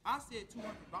 I said $200.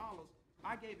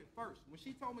 I gave it first. When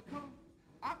she told me come,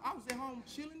 I was at home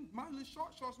chilling, my little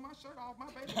short shorts, my shirt off,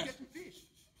 my baby catching fish.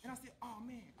 And I said, oh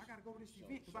man, I gotta go to this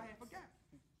event because I had forgot.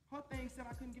 Her thing said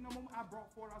I couldn't get no more. I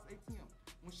brought $4 ATM.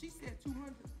 When she said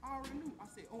 200, I already knew. I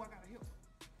said, oh, I gotta help her.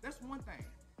 That's one thing.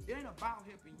 It ain't about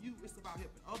helping you, it's about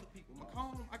helping other people.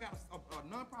 Macomb, I got a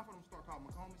non-profit I'm gonna start called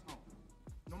Macomb is Home.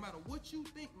 No matter what you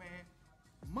think, man,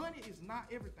 money is not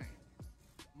everything.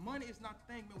 Money is not the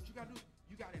thing, man. What you gotta do,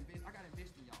 you gotta invest. I gotta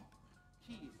invest in y'all.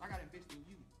 Kids, I gotta invest in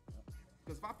you.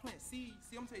 Because if I plant seeds,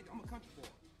 see, I'm telling you, I'm a country boy.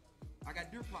 I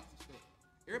got deer plots and stuff.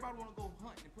 Everybody want to go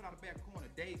hunting and put out a back corner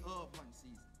the day of hunting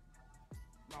season.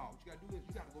 No, what you got to do is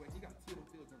you got to go back, you got to till them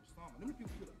fields during the summer. Them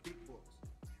people put up big bucks.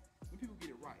 Them people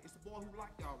get it right. It's the boy who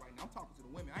like y'all right now. I'm talking to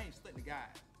the women. I ain't studying the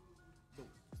guys. It's the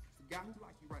guy who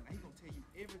like you right now. He's going to tell you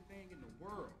everything in the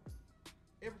world.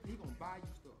 Everything. He's going to buy you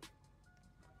stuff.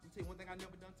 Let me tell you one thing I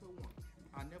never done to a woman.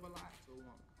 I never lied to a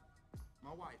woman.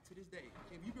 My wife, to this day,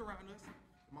 if you been around us, if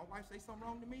my wife say something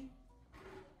wrong to me,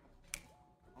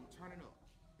 I'm turning up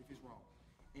if it's wrong.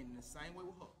 And in the same way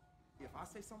with her. If I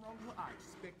say something wrong to her, I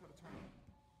expect her to turn up.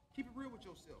 Keep it real with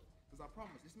yourself. Because I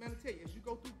promise, this man will tell you, as you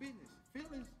go through business,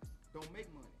 feelings don't make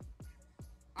money.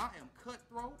 I am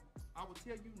cutthroat. I will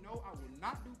tell you, no, I will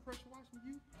not do pressure wash with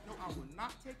you. No, I will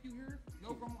not take you here.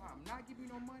 No, grandma, I'm not giving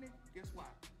you no money. Guess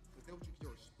why? Because that's what you get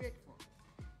your respect from.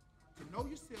 To know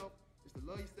yourself is to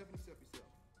love yourself and accept yourself.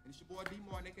 And it's your boy D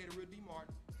Martin, aka the real D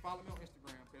Martin. Follow me on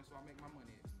Instagram, because that's where I make my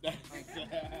money at. Thank you.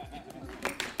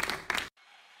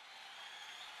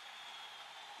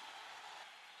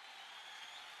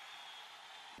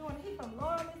 He from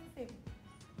Laurel, Mississippi.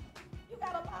 You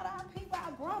got a lot of our people,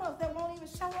 our grown-ups that won't even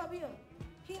show up here.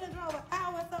 He done drove an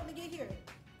hour or something to get here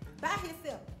by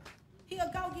himself. He a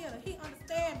go-getter. He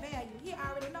understand value. He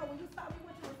already know. When you saw me,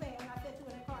 what you was saying when I sat you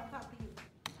in that car and talked to you.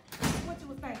 What you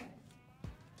was saying.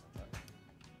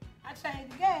 I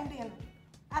changed the game, didn't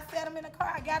I? I sat him in the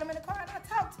car. I got him in the car and I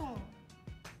talked to him.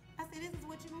 I said, this is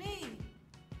what you need.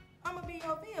 I'm going to be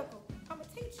your vehicle. I'm going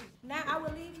to teach you. Now, I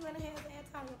will leave you in the hands of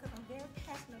Antonio because I'm very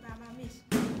passionate about my mission.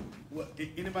 What,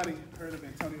 anybody heard of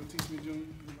Antonio Teach Me Jr.?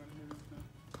 Anybody heard of him?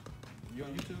 You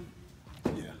on YouTube?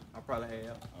 Yeah. I probably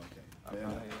have. Okay. Fair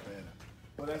enough.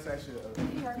 Well, that's actually a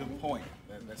good point.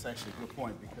 That's actually a good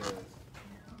point because I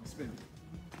spend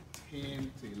 $10,000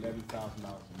 to $11,000 a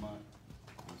month on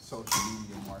social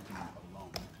media marketing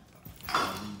alone. I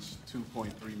reach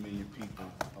 2.3 million people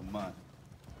a month.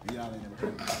 Y'all ain't never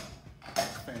heard of that.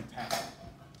 That's fantastic.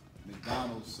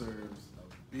 McDonald's serves 1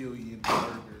 billion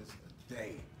burgers a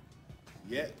day.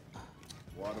 Yet,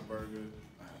 Whataburger,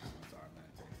 I'm sorry, man,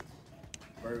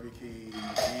 Burger King,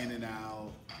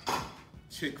 In-N-Out,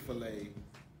 Chick-fil-A,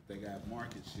 they got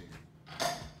market share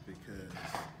because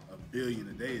 1 billion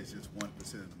a day is just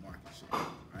 1% of the market share,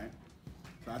 right?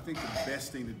 So I think the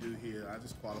best thing to do here, I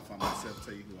just qualify myself,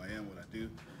 tell you who I am, what I do.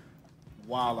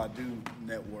 While I do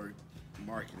network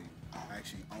marketing, I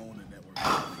actually own a network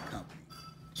marketing company.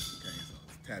 Okay, so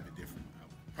it's a tad bit different. I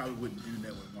probably wouldn't do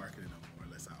network marketing no more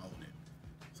unless I own it.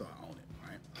 So I own it,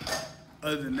 right?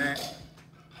 Other than that,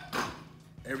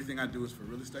 everything I do is for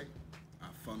real estate. I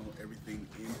funnel everything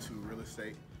into real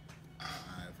estate.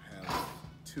 I have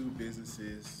 2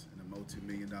 businesses in the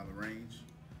multi-million-dollar range.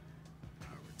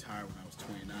 I retired when I was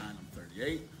 29. I'm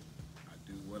 38. I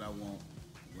do what I want,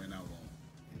 when I want,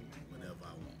 whenever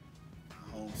I want. I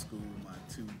homeschool my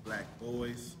 2 black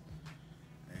boys,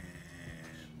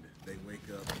 and they wake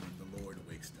up when the Lord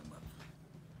wakes them up.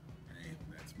 And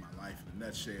that's my life in a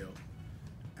nutshell.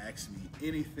 Ask me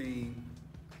anything.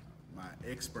 My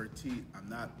expertise,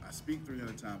 I speak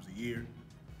 300 times a year.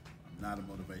 I'm not a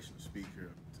motivational speaker.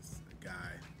 I'm just a guy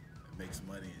that makes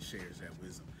money and shares that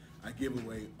wisdom. I give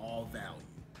away all value,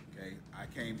 okay? I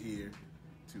came here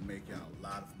to make y'all a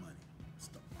lot of money. That's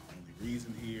my only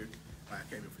reason here. I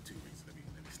came here for 2 reasons. Let me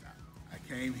stop. I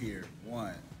came here,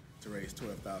 1, to raise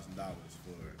 $12,000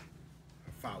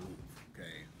 for Fawouf,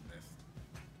 okay? That's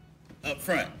up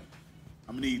front.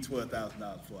 I'm gonna need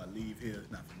 $12,000 before I leave here.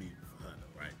 It's not for me, for her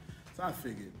though, right? So I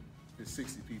figured if there's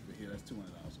 60 people here, that's $200 a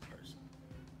person.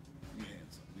 You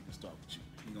handsome, we can start with you.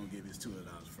 You're gonna give his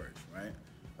 $200 first, right?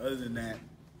 Other than that,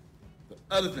 the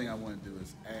other thing I wanna do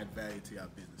is add value to your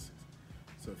businesses.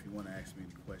 So if you wanna ask me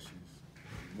any questions,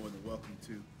 you're more than welcome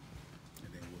to,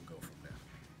 and then we'll go from there.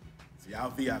 So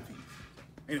y'all VIPs.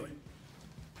 Anyway,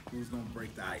 who's gonna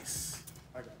break the ice?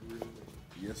 I got real estate.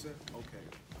 Yes, sir? Okay.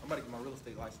 I'm about to get my real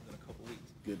estate license in a couple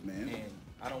weeks. Good man. And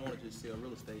I don't want to just sell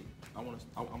real estate. I'm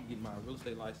getting my real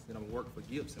estate license, and I'm working for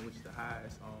Gibson, which is the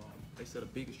highest. They sell the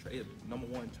biggest trade,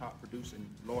 #1 top producing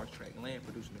large tract land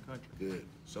producing in the country. Good.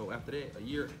 So after that, a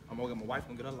year, my wife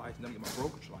gonna get her license, then I'm gonna get my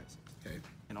brokerage license. Okay.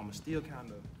 And I'm still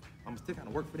kind of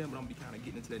work for them, but I'm gonna be kind of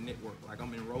getting into that network. Like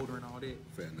I'm enrolled and all that.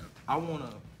 Fair enough. I want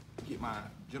to get my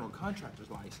general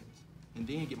contractor's license and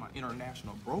then get my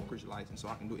international brokerage license so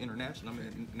I can do international. I'm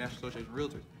in the National Association of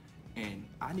Realtors. And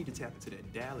I need to tap into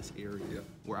that Dallas area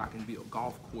where I can build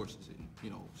golf courses and,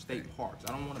 state parks.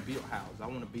 I don't want to build houses. I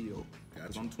want to build,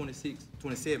 because I'm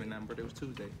 27 now, my birthday was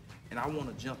Tuesday, and I want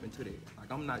to jump into that. Like,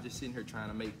 I'm not just sitting here trying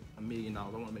to make $1 million. I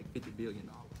want to make $50 billion.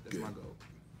 That's my goal.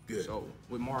 Good. So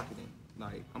with marketing,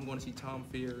 like, I'm going to see Tom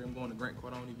Ferry. I'm going to Grant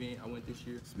Cardone event. I went this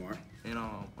year. Smart. And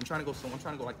I'm trying to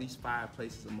go like these 5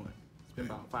 places a month. Spend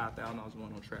about $5,000 a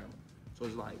month on travel. So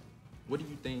it's like, what do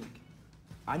you think?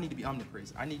 I need to be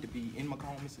omnipresent. I need to be in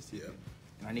Macomb, Mississippi,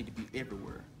 and I need to be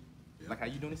everywhere. Like how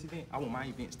you doing this event? I want my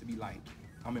events to be like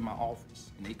I'm in my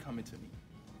office and they coming to me.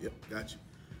 Yep, got you.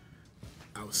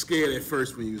 I was scared at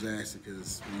first when you was asking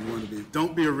because when you want to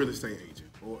don't be a real estate agent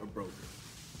or a broker.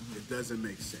 Mm-hmm. It doesn't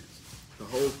make sense. The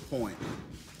whole point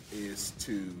is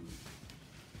to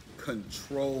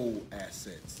control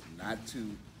assets, not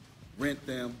to rent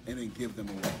them and then give them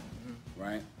away,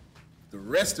 right? The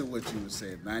rest of what you were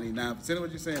saying, 99% of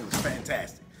what you're saying was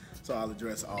fantastic. So I'll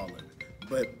address all of it.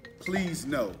 But please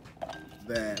know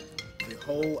that the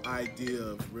whole idea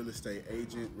of real estate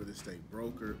agent, real estate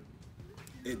broker,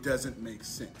 it doesn't make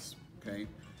sense. Okay.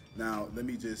 Now let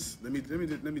me just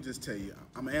tell you,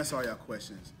 I'm gonna answer all y'all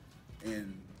questions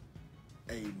in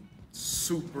a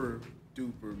super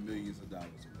duper millions of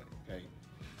dollars away. Okay.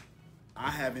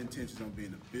 I have intentions on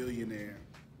being a billionaire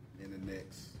in the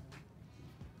next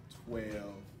 12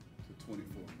 to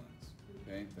 24 months,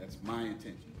 okay? That's my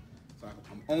intention. So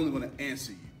I'm only going to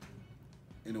answer you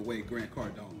in a way Grant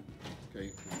Cardone,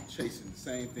 okay? Chasing the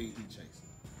same thing he chasing.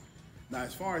 Now,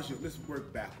 as far as let's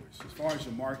work backwards. As far as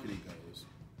your marketing goes,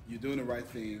 you're doing the right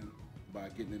thing by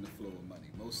getting in the flow of money.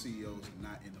 Most CEOs are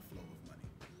not in the flow of money.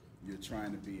 You're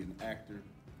trying to be an actor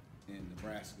in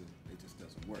Nebraska, it just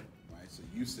doesn't work, right? So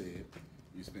you said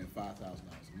you spend $5,000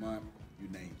 a month. You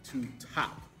named 2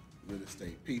 top real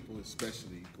estate people,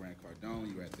 especially Grant Cardone.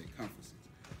 You were at their conferences.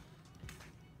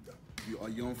 Are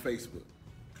you on Facebook?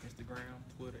 Instagram,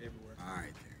 Twitter, everywhere. All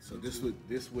right, then. So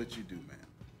this what you do, man.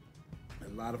 A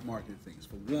lot of marketing things.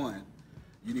 For one,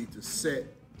 you need to set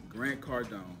Grant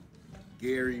Cardone,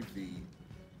 Gary Vee,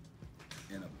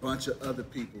 and a bunch of other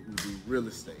people who do real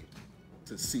estate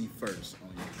to see first on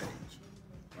your page,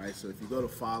 right? So if you go to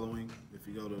following, if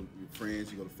you go to your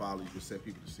friends, you go to follow, you can set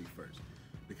people to see first,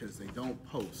 because they don't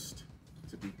post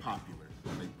to be popular,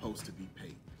 they post to be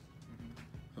paid.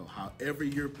 So however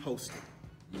you're posting,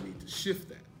 you need to shift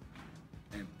that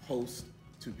and post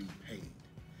to be paid.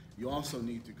 You also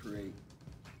need to create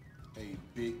a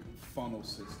big funnel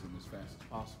system as fast as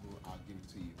possible. I'll give it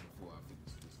to you before I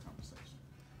finish this conversation.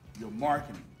 Your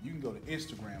marketing, you can go to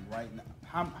Instagram right now.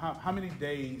 How many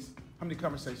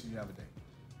conversations you have a day?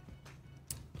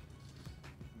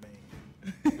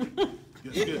 Man.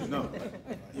 Good. No,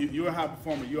 you're a high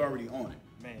performer. You're already on it.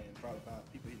 Man, probably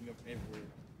 5 people hit me up from everywhere.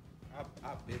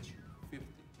 I bet you 50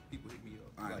 people hit me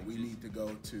up. All right, like, we need to go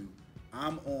to.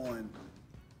 I'm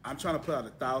trying to put out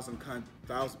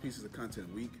 1,000 pieces of content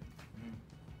a week.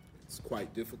 It's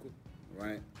quite difficult,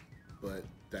 right? But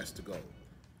that's the goal.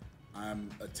 I'm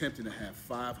attempting to have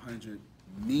 500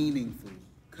 meaningful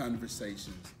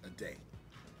conversations a day.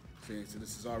 See, so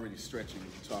this is already stretching what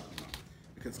you're talking about.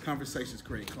 Because conversations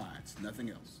create clients, nothing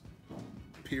else.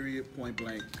 Period, point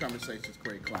blank, conversations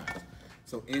create clients.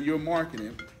 So in your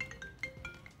marketing,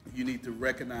 you need to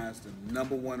recognize the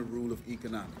 #1 rule of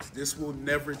economics. This will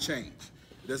never change.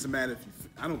 It doesn't matter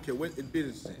I don't care what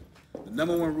business is in. The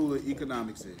 #1 rule of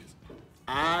economics is,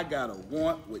 I gotta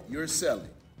want what you're selling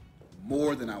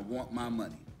more than I want my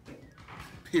money.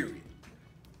 Period.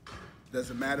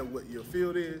 Doesn't matter what your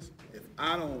field is. If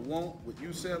I don't want what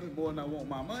you're selling more than I want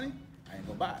my money, I ain't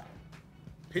gonna buy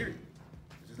it. Period.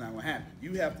 It's just not gonna happen.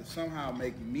 You have to somehow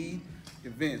make me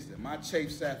convinced that my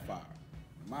Chase Sapphire,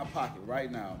 in my pocket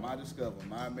right now, my Discover,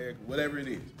 my American, whatever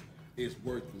it is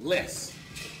worth less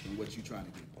than what you're trying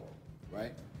to get,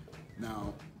 right?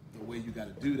 Now, the way you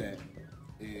gotta do that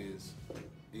is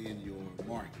in your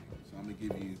marketing. So I'm gonna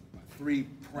give you my 3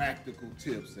 practical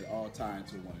tips that all tie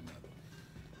into one another.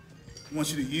 I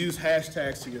want you to use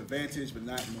hashtags to your advantage, but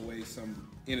not in the way some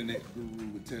internet guru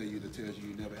would tell you that tells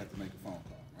you never have to make a phone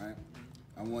call, right?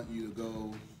 I want you to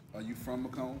go, are you from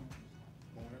Macomb?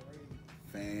 Born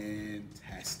and raised.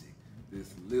 Fantastic.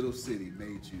 This little city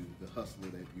made you the hustler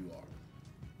that you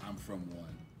are. I'm from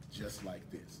one just like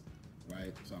this,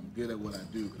 right? So I'm good at what I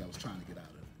do because I was trying to get out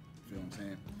of it. You feel what I'm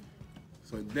saying?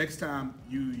 So next time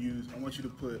you use, I want you to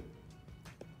put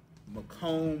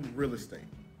Macomb Real Estate,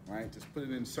 right? Just put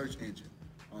it in the search engine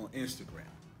on Instagram,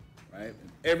 right?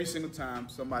 And every single time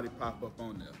somebody pop up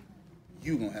on there,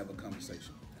 you gonna have a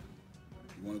conversation with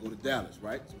them. You wanna go to Dallas,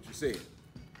 right? That's what you said.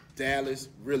 Dallas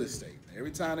Real Estate.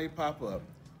 Every time they pop up,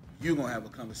 you're gonna have a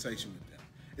conversation with them.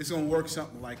 It's gonna work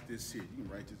something like this here. You can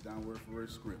write this down word for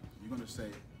word script. You're gonna say,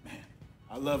 man,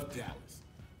 I love Dallas.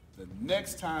 The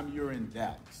next time you're in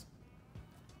Dallas,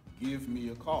 give me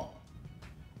a call.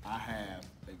 I have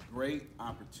a great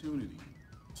opportunity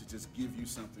to just give you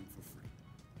something for free.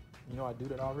 You know I do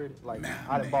that already. Like Man,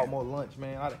 I done man. bought more lunch,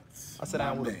 man. I sat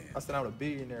down with Man. I sat down with a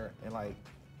billionaire and like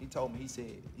he told me he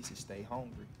said stay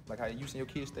hungry. Like how you seen your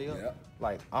kids stay up. Yep.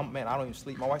 Like I don't even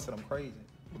sleep. My wife said I'm crazy.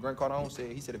 But Grant Cardone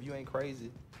said if you ain't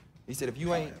crazy, he said if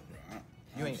you ain't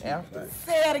after.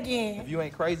 Say it again. If you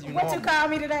ain't crazy, you What know you call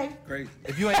me today? Crazy.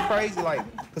 If you ain't crazy, like,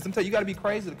 because I'm telling you, you gotta be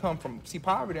crazy to come from. See,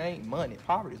 poverty ain't money.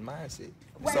 Poverty is mindset.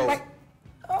 Wait.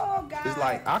 Oh God. It's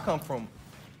like I come from.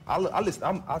 I listen.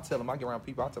 I tell them I get around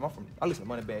people. I listen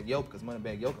to Moneybag Yo because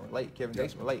Moneybag Yo can relate. Kevin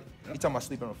Gates can relate. He talking about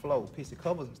sleeping on the floor, pissy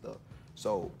covers and stuff.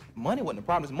 So money wasn't the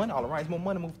problem. It's money all around. It's more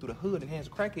money moving through the hood and hands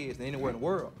of crackheads than anywhere in the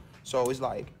world. So it's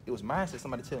like it was mindset.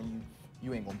 Somebody telling you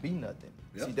you ain't gonna be nothing.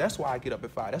 Yep. See, that's why I get up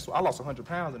at 5. That's why I lost 100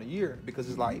 pounds in a year because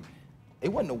it's like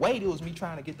it wasn't the weight. It was me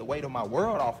trying to get the weight of my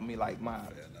world off of me. Like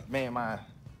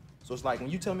So it's like when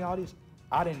you tell me all this,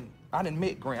 I didn't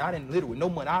meet Grant. I didn't literally no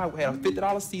money. I had a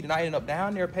 $50 seat and I ended up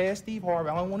down there past Steve Harvey.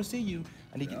 I don't want to see you.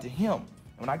 I need to get to him.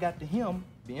 And when I got to him,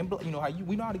 you know how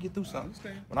we know how to get through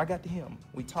something. When I got to him,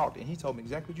 we talked and he told me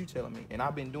exactly what you telling me. And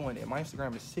I've been doing it. My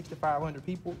Instagram is 6,500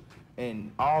 people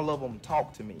and all of them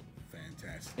talk to me.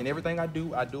 Fantastic. And everything I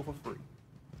do for free.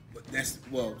 But that's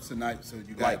tonight. So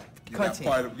you got Like you got content.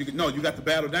 part of you got the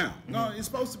battle down. No, it's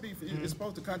supposed to be. It's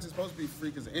supposed to content's supposed to be free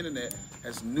because the internet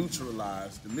has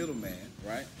neutralized the middleman,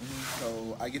 right?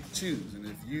 So I get to choose, and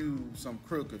if you some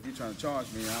crook, if you're trying to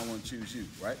charge me, I want to choose you,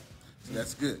 right? So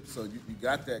that's good. So you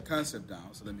got that concept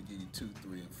down. So let me give you 2,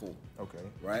 3, and 4. Okay.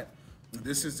 Right?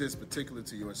 This is just particular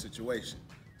to your situation.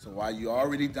 So while you're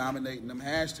already dominating them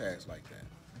hashtags like that,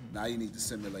 now you need to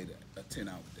simulate a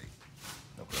 10-hour day.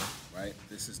 Okay. Right?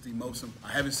 This is the most,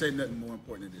 I haven't said nothing more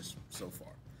important than this so far.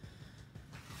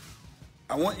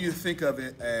 I want you to think of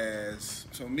it as,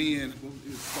 so me and, it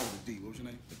was D, what was your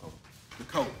name?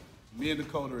 Dakota. Me and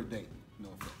Dakota are dating, no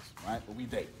offense, right? But we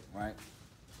date, right?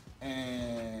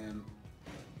 And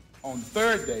on the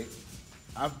third date,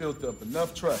 I've built up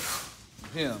enough trust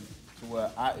with him to where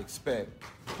I expect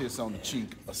a kiss on the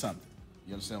cheek or something.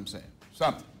 You understand what I'm saying?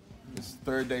 Something. It's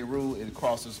third day rule. It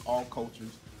crosses all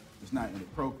cultures. It's not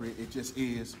inappropriate. It just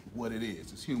is what it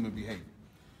is. It's human behavior.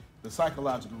 The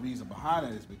psychological reason behind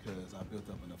it is because I built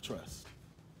up enough trust.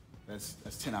 That's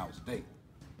 10 hours a day.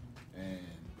 And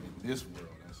in this world,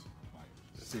 that's like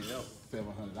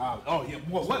 $700. Oh yeah,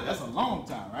 boy, what? That's a long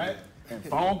time, right? And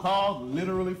phone calls,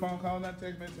 literally phone calls, not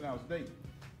text message, 10 hours a day.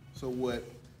 So what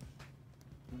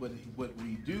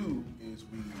we do is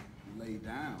we lay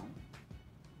down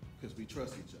because we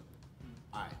trust each other.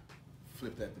 All right,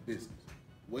 flip that to business.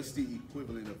 What's the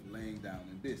equivalent of laying down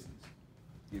in business?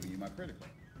 Giving you my credit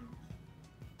card.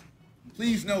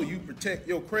 Please know you protect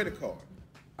your credit card.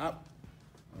 I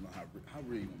don't know how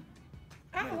real you want to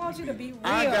be. I don't want you to be real.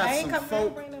 I got ain't some coming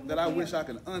folk bring them that I here. wish I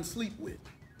could unsleep with.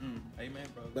 Amen,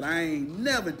 bro. But I ain't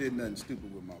never did nothing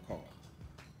stupid with my car.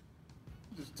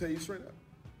 Just tell you straight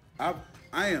up.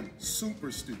 I am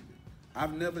super stupid.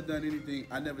 I've never done anything.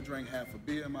 I never drank half a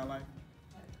beer in my life.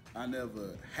 I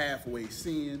never halfway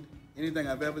sinned. Anything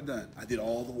I've ever done, I did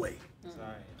all the way.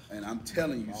 Sorry. And I'm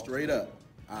telling you straight up,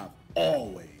 I've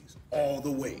always, all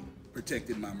the way,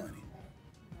 protected my money,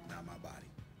 not my body.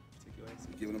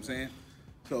 You get what I'm saying?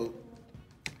 So,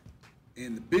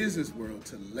 in the business world,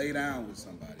 to lay down with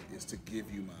somebody is to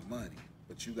give you my money.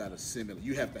 But you got to simulate.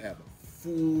 You have to have a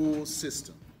full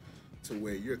system to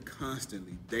where you're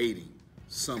constantly dating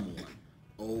someone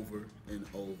over and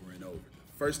over and over.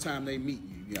 First time they meet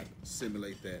you, you have to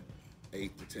simulate that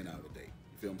 8 to 10 hour day.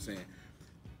 You feel what I'm saying?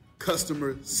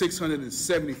 Customer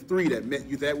 673 that met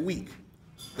you that week,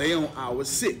 they on hour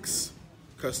 6.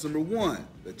 Customer 1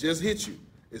 that just hit you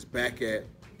is back at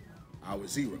hour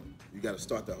 0. You got to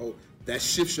start that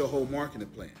shifts your whole marketing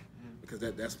plan.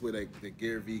 Because that's where the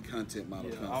Gary V content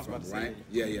model comes from, right?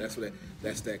 Yeah,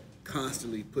 that's that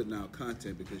constantly putting out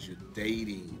content because you're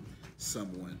dating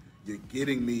someone. You're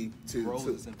getting me to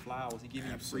roses and flowers. He give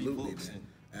you free books. Man.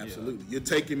 Absolutely. You're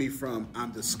taking me from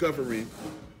I'm discovering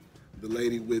the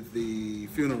lady with the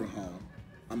funeral home.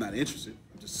 I'm not interested.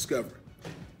 I'm just discovering.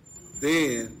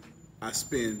 Then I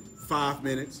spend 5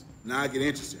 minutes. Now I get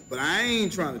interested. But I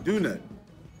ain't trying to do nothing.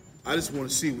 I just want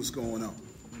to see what's going on.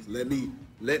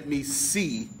 Let me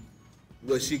see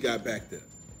what she got back there.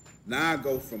 Now I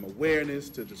go from awareness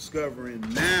to discovering.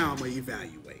 Now I'm going to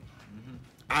evaluate.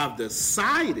 I've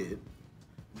decided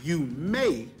you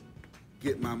may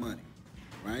get my money,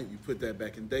 right? You put that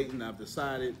back in dating. I've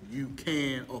decided you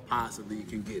can or possibly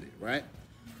can get it, right?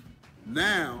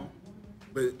 Now,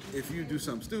 but if you do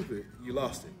something stupid, you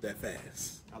lost it that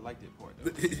fast. I like that part,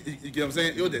 though. You get what I'm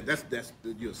saying?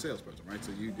 You're a salesperson, right?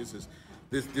 So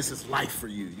this is life for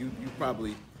you. You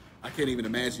probably, I can't even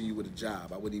imagine you with a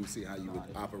job. I wouldn't even see how you would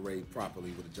operate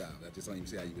properly with a job. I just don't even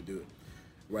see how you would do it,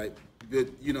 right? But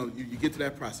you get to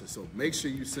that process. So make sure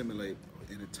you simulate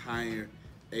an entire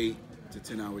 8 to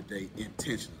 10 hour day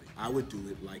intentionally. I would do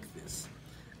it like this.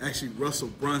 Actually, Russell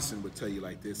Brunson would tell you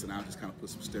like this, and I'll just kind of put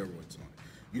some steroids on it.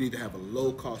 You need to have a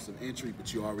low cost of entry,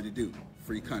 but you already do.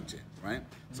 Free content, right?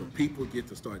 So people get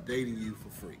to start dating you for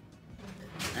free.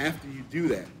 After you do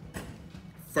that,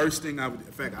 first thing I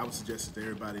would suggest it to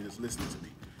everybody that's listening to me.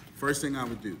 First thing I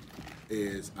would do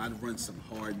is I'd run some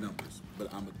hard numbers.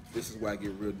 But this is where I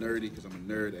get real nerdy because I'm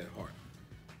a nerd at heart.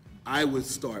 I would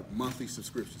start monthly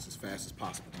subscriptions as fast as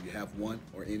possible. Do you have one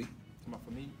or any? Come on,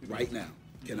 for me? Right now.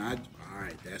 Can I? All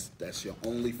right, that's your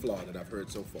only flaw that I've heard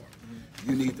so far.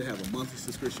 You need to have a monthly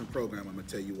subscription program. I'm going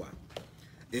to tell you why.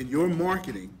 In your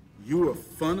marketing, you are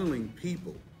funneling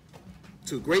people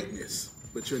to greatness,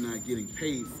 but you're not getting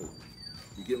paid for it.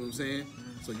 You get what I'm saying?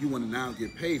 So you want to now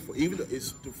get paid for it. Even though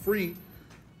it's free,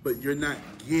 but you're not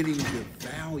getting the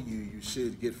value you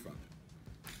should get from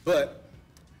it. But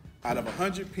out of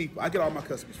 100 people, I get all my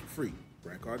customers for free.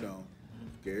 Brent Cardone,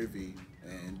 Gary V,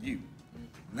 and you.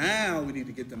 Now we need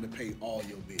to get them to pay all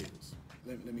your bills.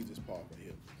 Let me just pause right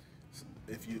here.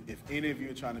 if any of you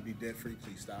are trying to be debt free,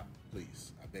 please stop.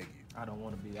 Please, I beg you. I don't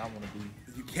want to be. I want to be.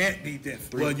 You can't be debt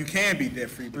free. Well, you can be debt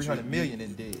free, but 300 million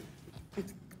in debt.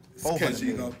 Because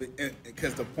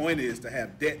the point is to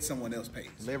have debt someone else pays.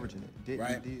 Leveraging it. Debt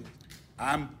right? deals.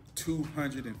 I'm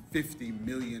 $250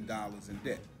 million in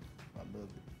debt. I love it.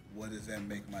 What does that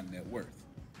make my net worth?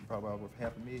 Probably worth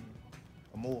 $500,000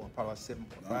 or more. Probably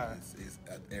 7.5. No, it's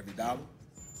every dollar,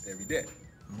 every debt.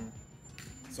 Mm-hmm.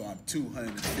 So I'm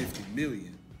 $250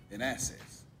 million in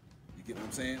assets. You get what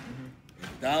I'm saying? Mm-hmm.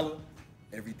 Every dollar,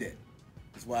 every debt.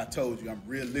 That's why I told you I'm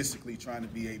realistically trying to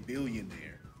be a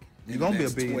billionaire. You're going to be a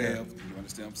billionaire. You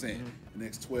understand what I'm saying? Mm-hmm. The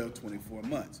next 12, 24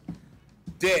 months.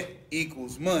 Debt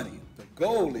equals money. The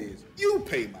goal is you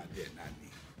pay my debt, not me.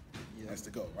 Yeah. That's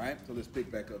the goal, right? So let's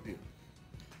pick back up here.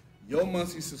 Your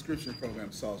monthly subscription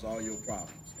program solves all your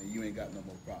problems, and you ain't got no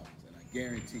more problems. And I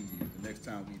guarantee you, the next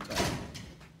time we talk,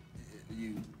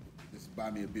 you just buy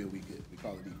me a bill, we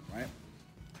call it even, right?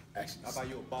 Actually, I'll buy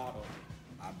you a bottle.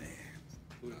 My man.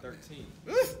 Louis 13.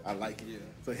 I like it. Yeah.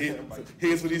 So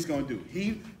here's what he's gonna do.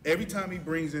 Every time he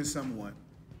brings in someone,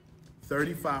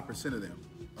 35% of them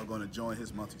are gonna join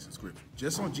his monthly subscription.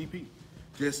 Just on GP.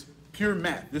 Just pure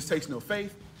math. This takes no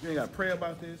faith. You ain't gotta pray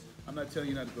about this. I'm not telling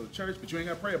you not to go to church, but you ain't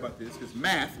gotta pray about this because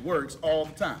math works all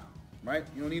the time, right?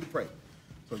 You don't need to pray.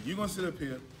 So you're gonna sit up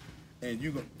here and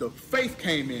the faith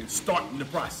came in starting the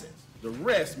process. The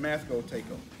rest, math gonna take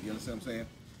over. You understand what I'm saying?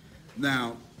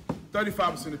 Now,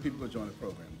 35% of people are joining the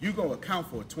program. You're going to account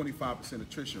for a 25%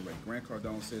 attrition rate. Grant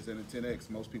Cardone says that in 10X,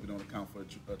 most people don't account for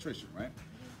attrition, right?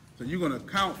 So you're going to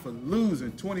account for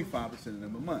losing 25% of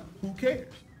them a month. Who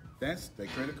cares? That's their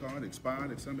credit card,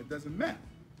 expired, it doesn't matter.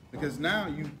 Because now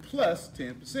you plus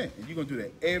 10%, and you're going to do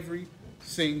that every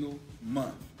single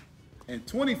month. And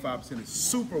 25% is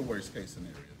super worst case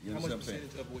scenario. You How much understand what I'm saying?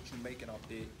 percentage of what you're making off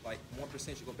that? Like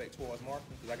 1% should go back towards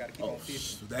marketing because I got to keep on 50.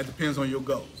 So that depends on your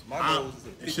goals. My goals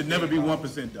is it should never be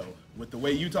 1% though. With the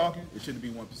way you talking, it shouldn't be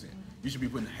 1%. You should be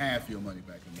putting half your money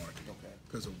back in marketing. Okay.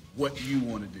 Because of what you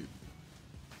want to do.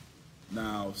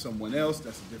 Now, someone else,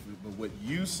 that's a different. But what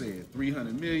you said,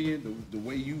 300 million, the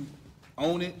way you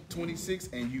own it, 26,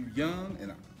 and you young,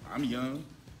 and I'm young,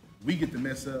 we get to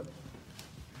mess up.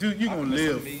 Dude, you're gonna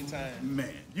live.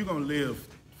 Man, you're gonna live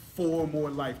 4 more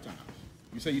lifetimes.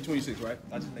 You say you're 26, right?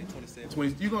 I just made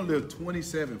 27. You're gonna live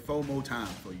 27 4 more times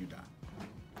before you die.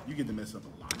 You get to mess up a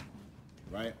lot,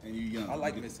 right? And you're young. I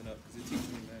like messing up because it teaches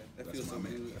me, man. That feels so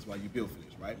good. That's why you built for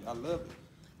this, right? I love it.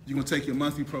 You're gonna take your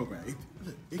monthly program.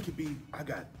 It could be, I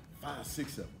got 5,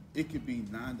 6 of them. It could be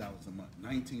 $9 a month,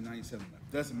 $19.97 a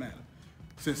month. Doesn't matter.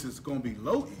 Since it's gonna be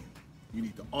low end, you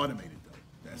need to automate it though.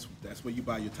 That's where you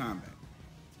buy your time back.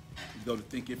 You go to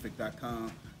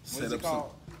thinkific.com, set up some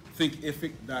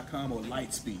thinkific.com or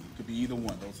Lightspeed. Could be either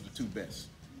one. Those are the 2 best,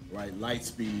 right?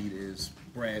 Lightspeed is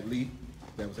Bradley.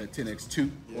 That was at 10x2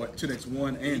 or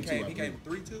 10x1 and 2. He came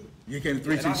 3 too. He came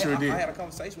 3 2. Sure did. I had a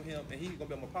conversation with him, and he's gonna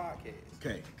be on my podcast.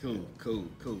 Okay, cool.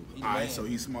 All right, so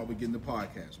he's smart with getting the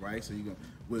podcast, right? So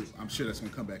I'm sure that's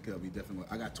gonna come back up. He definitely.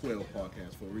 I got 12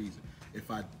 podcasts for a reason. If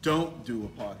I don't do a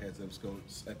podcast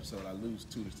episode, I lose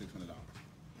 $200 to $600.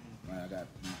 Right? I got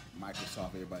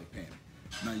Microsoft, everybody paying me.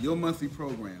 Now your monthly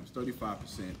programs,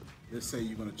 35%. Let's say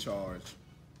you're gonna charge.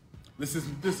 Let's just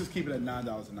keep it at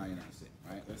 $9.99.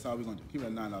 Right? That's all we're gonna do. Keep it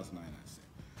at $9.99.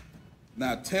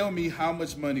 Now tell me how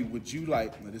much money would you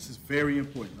like? Now this is very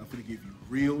important. I'm gonna give you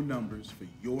real numbers for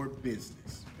your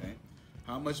business. Okay?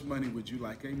 How much money would you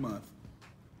like a month,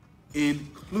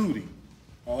 including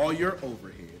all your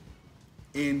overhead,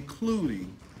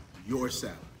 including your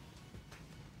salary?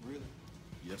 Really?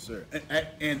 Yes, sir.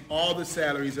 And all the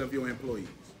salaries of your employees.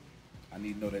 I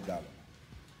need to know that dollar.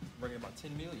 Bring in about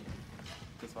 10 million.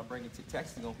 Because if I bring it to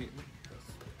taxes, it's gonna hit me.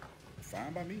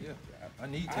 Fine by me. Yeah, I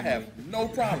need 10 I have no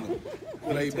problem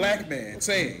with a black man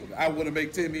saying I want to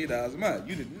make $10 million a month.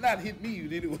 You did not hit me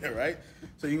anywhere, right?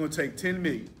 So you're gonna take $10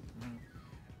 million,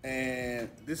 and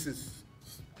this is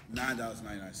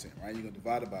 $9.99, right? You're gonna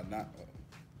divide it by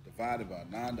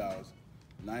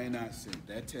 $9.99.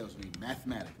 That tells me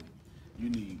mathematically you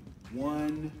need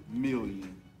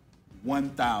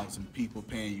 1,001,000 people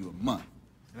paying you a month.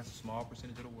 And that's a small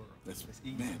percentage of the world. That's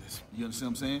easy. Man, you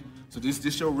understand what I'm saying? So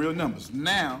this your real numbers.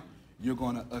 Now you're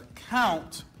gonna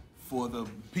account for the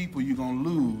people you're gonna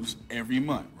lose every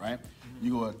month, right?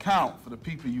 You're gonna account for the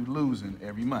people you're losing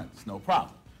every month. It's no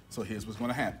problem. So here's what's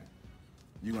gonna happen.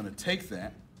 You're gonna take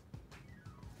that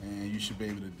and you should be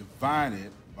able to divide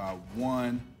it by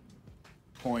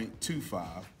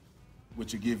 1.25,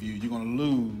 which will give you, you're gonna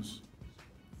lose,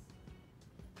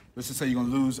 let's just say you're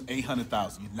gonna lose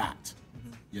 800,000. You're not.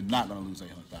 You're not gonna lose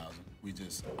 800,000.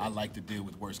 I like to deal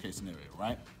with worst case scenario,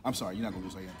 right? I'm sorry, you're not gonna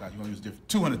lose 800,000. You're gonna lose different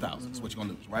 200,000. Is what you're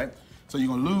gonna lose, right? So you're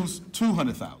gonna lose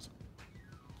 200,000.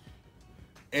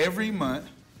 Every month,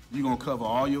 you're gonna cover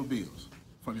all your bills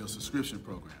from your subscription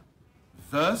program.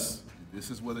 Thus, this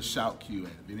is where the shout cue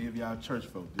at. If any of y'all church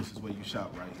folk, this is where you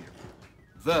shout right here.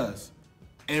 Thus,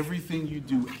 everything you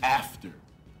do after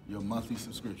your monthly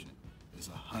subscription is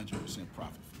 100%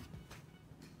 profit for you.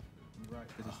 You're right,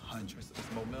 because 100.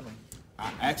 It's momentum. I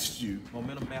asked you.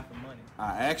 Momentum, math, and money.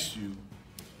 I asked you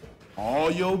all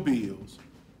your bills,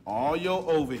 all your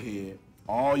overhead,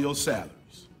 all your salaries.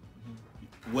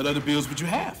 Mm-hmm. What other bills would you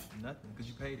have? Nothing, because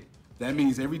you paid it. That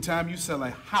means every time you sell a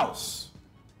house,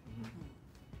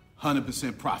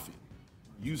 100% profit.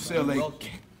 You sell a...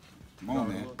 Come on,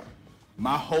 man.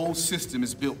 My whole system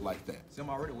is built like that. See, I'm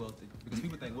already wealthy. Because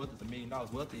people think wealth is $1 million.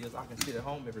 Wealthy is I can sit at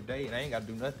home every day and I ain't got to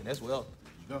do nothing. That's wealth.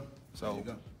 There you go. So, there you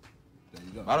go. There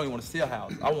you go. I don't even want to sell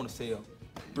houses. I want to sell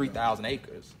 3,000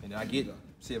 acres. And then I get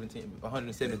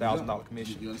 $170,000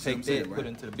 commission. You Take that, put it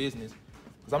into the business.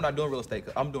 Because I'm not doing real estate.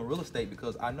 I'm doing real estate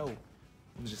because I know,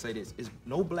 let me just say this, is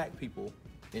no black people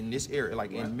in this area,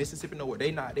 like in Mississippi, nowhere,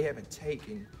 they haven't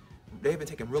taken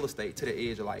real estate to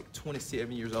the edge of like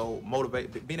 27 years old,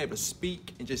 motivate, being able to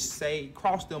speak and just say,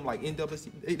 cross them like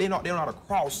NWC. They don't know how to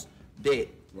cross that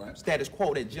status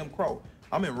quo, that Jim Crow.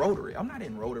 I'm in Rotary. I'm not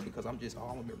in Rotary because I'm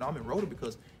in Rotary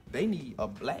because they need a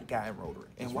black guy in Rotary.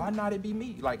 And why not it be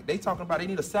me? Like they talking about they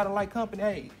need a satellite company.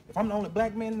 Hey, if I'm the only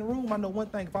black man in the room, I know one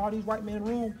thing. If all these white men in the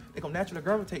room, they gonna naturally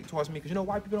gravitate towards me because you know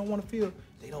white people don't want to feel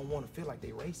like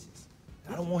they racist.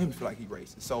 I don't want him to feel like he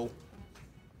racist. So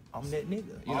I'm that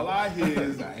nigga. All I hear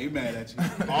is, I ain't mad at you.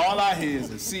 All I hear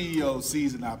is a CEO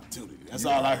sees an opportunity. That's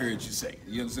all I heard you say.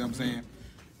 You understand what I'm saying?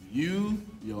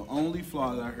 Your only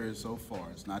flaw that I heard so far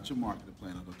is not your marketing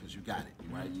plan, because you got it,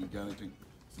 right? You got it.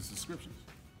 It's the subscriptions.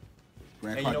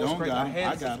 Grant Cardone got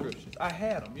them. I got them. I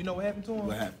had them. You know what happened to them?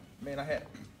 What happened? Man,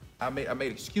 I made an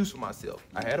excuse for myself.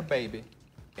 I had a baby,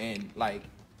 and like,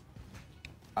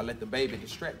 I let the baby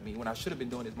distract me when I should have been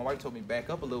doing this. My wife told me back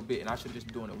up a little bit, and I should have just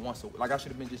been doing it once a week. Like I should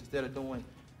have been just instead of doing.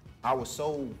 I was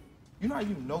so, you know how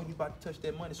you about to touch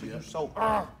that money, so you so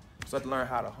I had to learn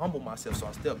how to humble myself. So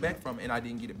I stepped back from it, and I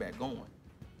didn't get it back going.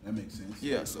 That makes sense.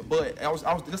 Yeah. So, but I was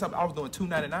doing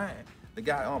 $2.99. The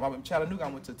guy, Chattanooga, I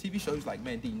went to a TV show. He's like,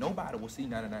 man, D, nobody will see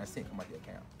 99 cents come out the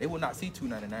account. They will not see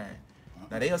 $2.99.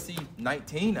 Now they'll see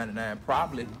 $19.99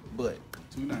 probably, but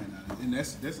 $2.99, and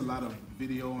that's a lot of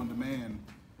video on demand.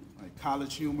 Like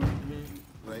College Humor,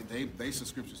 right? They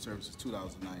subscription service is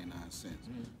 $2.99,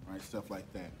 right? Stuff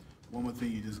like that. One more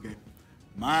thing you just gave.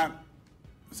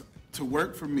 To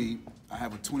work for me, I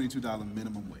have a $22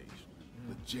 minimum wage.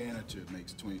 The janitor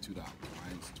makes $22, right?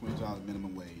 It's $22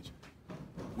 minimum wage.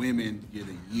 Women get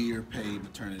a year paid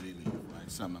maternity leave,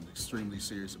 right? Something I'm extremely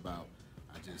serious about.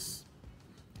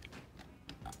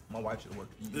 My wife should work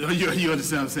for you. You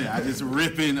understand what I'm saying? I just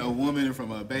ripping a woman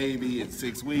from a baby at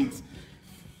 6 weeks.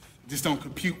 Just don't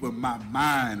compute with my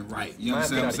mind right. You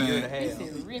understand what I'm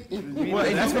saying?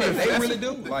 Well, that's what they really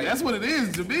do. Like, that's what it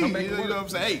is to me. You know what I'm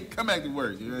saying? Hey, come back to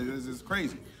work. You know, it's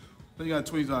crazy. Then you got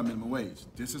a $20 minimum wage.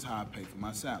 This is how I pay for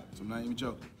my salary. So I'm not even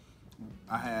joking.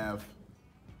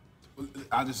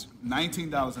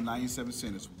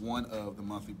 $19.97 is one of the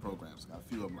monthly programs. Got a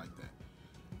few of them like that.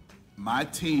 My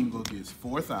team gets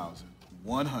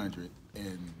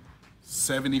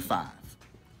 4,175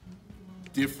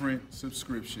 different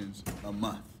subscriptions a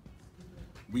month.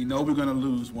 We know we're gonna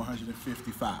lose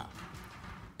 155.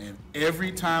 And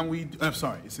every time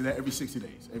it's that every 60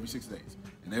 days.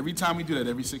 And every time we do that,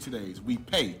 every 60 days, we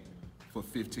pay for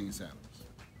 15 salaries.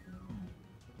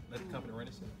 Let the company run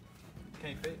itself. You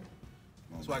can't fake it.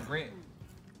 That's why Grant.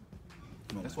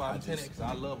 That's why I'm 10X, because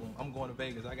I love them. I'm going to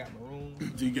Vegas. I got my room.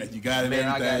 You got it,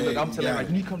 man. Look, I'm telling you, like,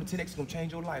 you need to come to 10X, it's going to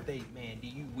change your life. Man, D,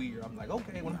 you weird. I'm like,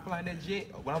 okay, when I'm flying that jet,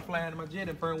 when I'm flying my jet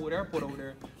in Fernwood Airport over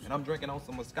there, and I'm drinking on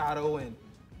some Moscato, and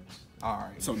all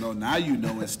right. So, no, now you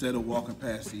know, instead of walking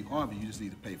past Steve Harvey, you just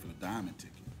need to pay for the diamond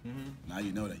ticket. Now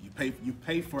you know that. You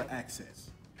pay for access,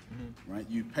 right?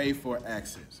 You pay for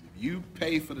access. If you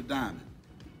pay for the diamond,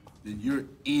 then you're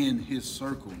in his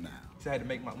circle now. So I had to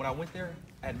make when I went there,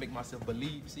 I had to make myself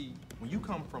believe. See, when you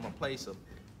come from a place of,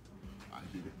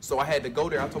 so I had to go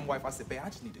there. I told my wife, I said, babe, I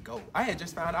just need to go. I had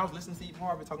just found out, I was listening to Steve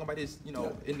Harvey talking about this,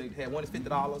 had one is $50,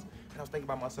 and I was thinking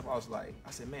about myself. I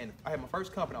said, man, I had my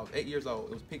first company. I was 8 years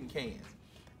old. It was picking cans,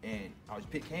 and I was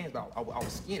picking cans, but I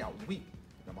was skinny. I was weak.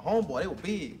 Now my homeboy, they were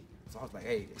big, so I was like,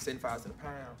 hey, 75 cents a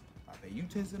pound. I pay you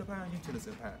 10 cents a pound, you 10 cents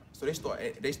a pound. So they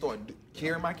started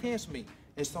carrying my cans for me.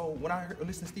 And so when I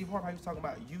listened to Steve Harvey, he was talking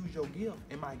about use your gift.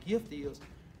 And my gift is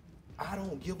I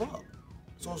don't give up.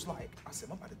 So it's like, I said,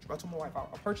 I told my wife, I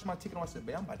purchased my ticket, and I said,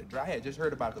 babe, I'm about to drive. I had just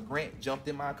heard about the grant, jumped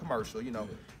in my commercial, you know.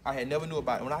 I had never knew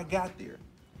about it. When I got there,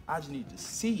 I just needed to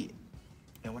see it.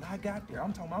 And when I got there,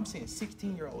 I'm seeing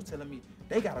 16-year-olds telling me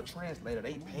they got a translator,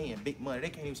 they paying big money, they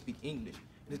can't even speak English.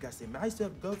 And this guy said, man, I used to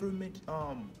have government,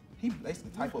 he basically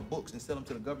type up books and sell them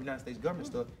to the government, United States government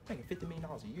stuff, making $50 million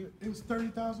a year. It was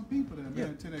 30,000 people there,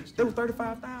 man, 10X. There was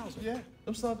 35,000. Yeah.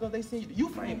 Them suckers, they seen you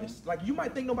famous. Like, you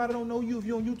might think nobody don't know you if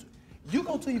you on YouTube. You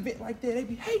go to an event like that, they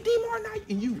be, hey, D. Martin,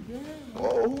 and you,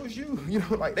 oh, who is you? You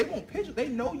know, like, they want pictures, they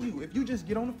know you. If you just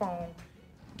get on the phone,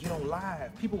 get on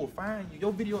live, people will find you.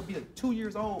 Your video will be 2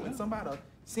 years old, and somebody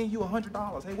send you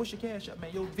 $100. Hey, what's your cash up,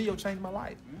 man? Your video changed my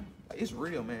life. Like, it's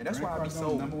real, man. That's why I be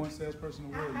so. Number one salesperson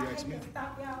in the world, you ask me.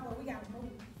 Stop y'all, but we gotta move.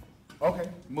 Okay,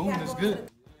 moving is good.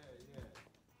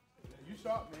 Yeah, you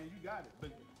sharp, man. You got it.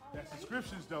 But that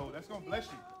subscriptions, though, that's gonna bless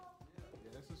you.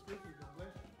 Yeah, that subscriptions gonna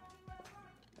bless you.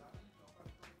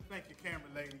 Thank you, camera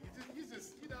lady. You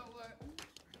just, you know what?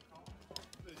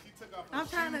 Look, she took off her I'm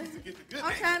trying shoes to get the good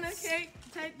I'm trying to angles.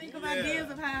 think of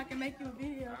ideas of how I can make you a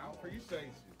video. I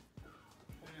appreciate you.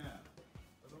 Yeah.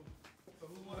 So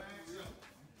who wanna ask you?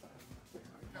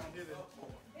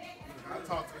 I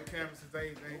talk to the cameras since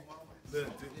they look,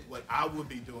 what I would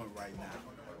be doing right now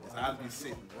is I'd be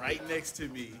sitting right next to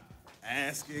me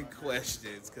asking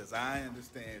questions because I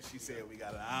understand she said we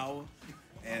got an hour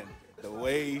and the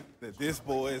way that this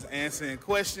boy is answering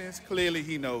questions, clearly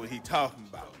he knows what he's talking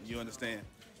about. You understand?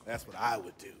 That's what I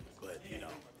would do. But, you know,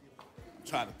 I'm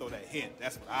trying to throw that hint.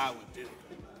 That's what I would do.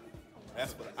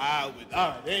 That's what I would do. All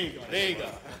right, there you go. There you go.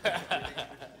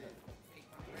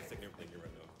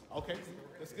 Okay,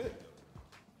 that's good.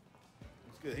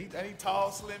 That's good. He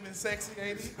tall, slim, and sexy,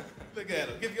 ain't he? Look at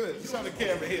him. He's on the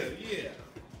camera here. Yeah.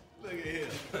 Look at him.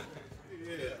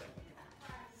 Yeah.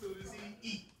 As soon as he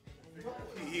eat,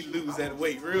 he lose that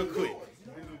weight real quick.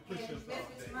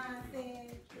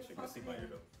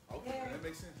 Okay, That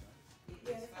makes sense.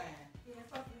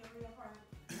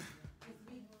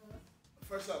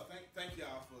 First off, thank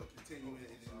y'all for continuing and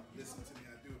listening to me.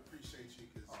 I do appreciate you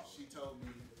because she told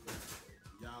me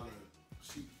y'all are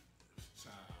she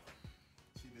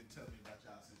been telling me about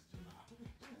y'all since July.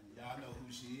 And y'all know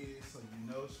who she is, so you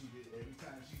know she did. Every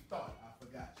time she thought I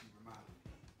forgot, she reminded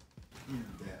me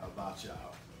that about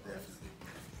y'all. Definitely.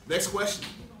 Next question.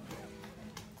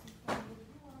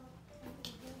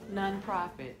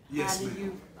 Nonprofit. Yes, How do ma'am.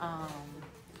 you,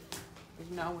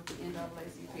 you know, with the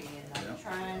NAACP, and I'm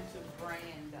trying to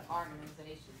brand the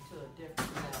organization to a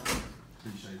different level.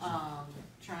 Appreciate you.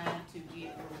 Trying to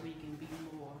get where we can be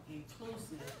more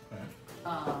inclusive,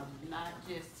 not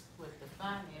just with the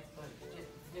finance, but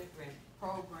just different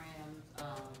programs,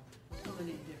 pulling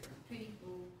in different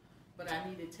people. But I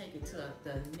need to take it to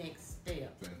the next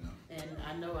step. Fair enough. And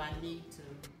I know I need to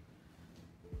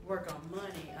work on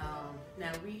money.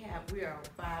 Now we are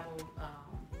 501c4,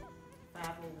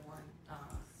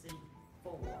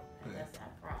 and that's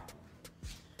our problem.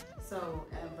 So,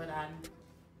 but I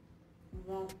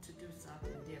want to do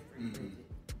something different with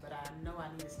it. But I know I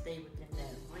need to stay within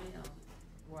that realm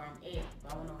where I'm at.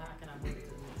 But I don't know how can I move to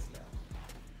the next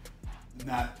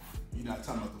level. You're not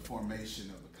talking about the formation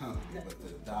of the company, but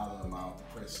the dollar amount, the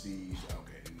prestige,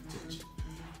 okay, and the attention.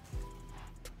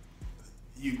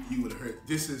 You would have heard,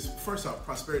 this is, first off,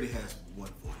 prosperity has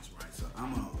one voice, right? So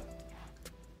I'm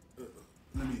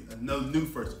new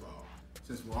first of all,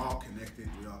 since we're all connected,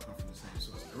 we all come from the same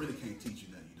source, I really can't teach you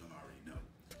nothing you don't already know.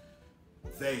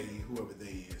 They, whoever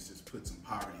they is, just put some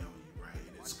poverty on you, right?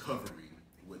 And it's covering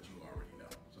what you already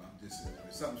know. So I'm just,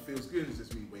 if something feels good, it's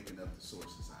just me waking up the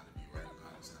source inside of you, right?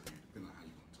 God inside of you, depending on how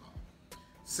you want to talk.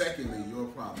 Secondly, your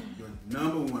problem, your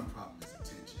number one problem is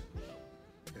attention.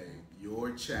 Okay,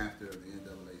 your chapter of the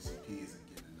NAACP isn't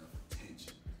getting enough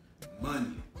attention.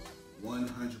 Money,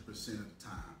 100% of the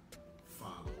time,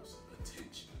 follows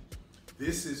attention.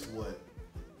 This is what,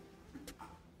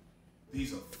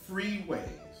 these are free ways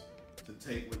to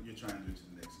take what you're trying to do to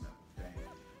the next level, okay?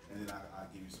 And then I'll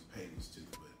give you some payments too,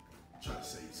 but try to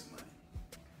save you some money.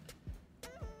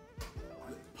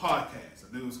 Podcast,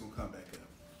 I knew it was gonna come back up.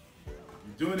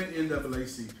 You're doing it in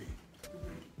NAACP.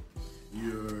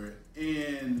 You're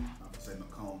in, I'm gonna say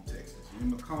Macomb, Texas. You're in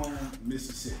Macomb,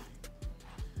 Mississippi.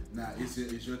 Now, is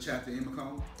your chapter in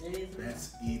Macomb? It is.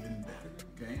 That's even better,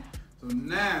 okay? So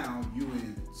now you're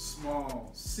in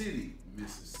small city,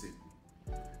 Mississippi.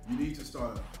 You need to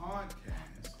start a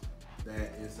podcast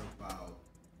that is about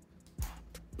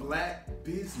black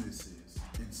businesses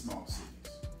in small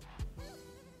cities.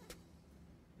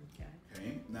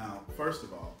 Okay? Now, first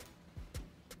of all,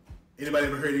 anybody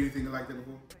ever heard anything like that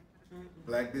before?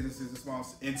 Black businesses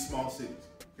in small cities.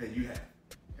 Okay, you have.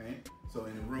 Okay, so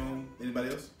in the room, anybody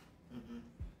else?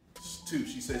 Two.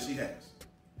 She says she has.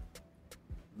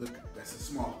 Look, that's a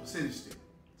small percentage still.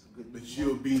 But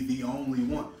you'll be the only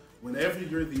one. Whenever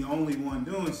you're the only one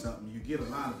doing something, you get a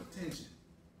lot of attention.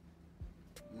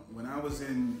 When I was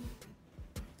in,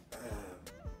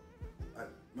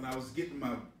 when I was getting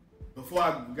before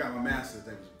I got my master's,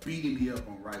 they was beating me up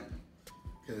on writing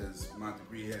because my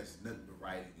degree has nothing but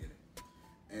writing in it.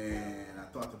 And I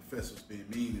thought the professor was being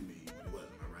mean to me, but it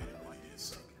wasn't. My writing really did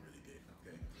suck. It really did,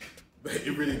 okay? But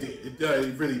it really did.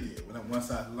 It really did.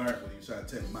 Once I learned what he was trying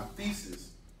to tell me, my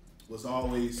thesis was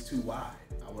always too wide.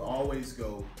 I would always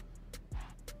go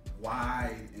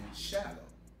wide and shallow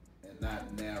and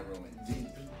not narrow and deep,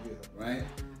 right?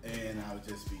 And I would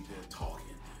just be there talking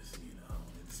this,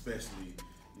 and especially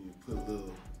put a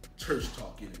little church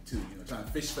talk in it too, trying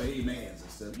to fish for amens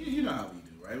and stuff. You know how we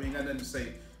do, right? We ain't got nothing to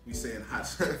say. We saying hot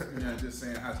stuff, just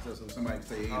saying hot stuff so somebody can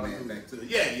say amen back to it.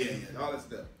 Yeah, all that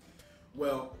stuff.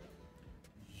 Well,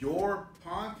 your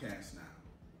podcast now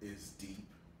is deep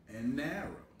and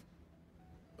narrow.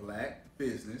 Black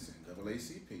business and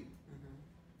AACP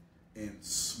in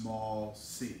small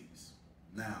cities.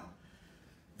 Now,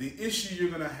 the issue you're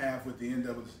going to have with the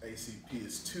NAACP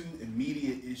is two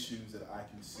immediate issues that I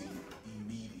can see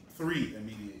three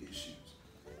immediate issues.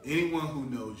 Anyone who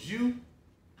knows you,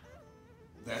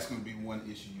 that's going to be one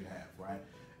issue you have, right?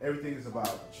 Everything is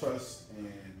about trust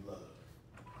and love.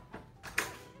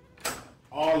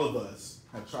 All of us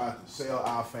have tried to sell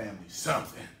our family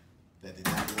something that did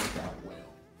not work out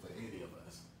well for any of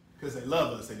us. Because they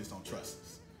love us, they just don't trust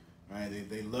us, right?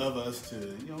 They love us to,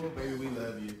 baby, we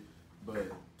love you,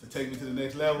 but to take me to the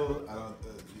next level, I don't,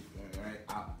 right?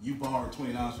 You borrowed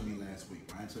 $20 from me last week,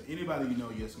 right? So anybody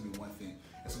that's going to be one thing,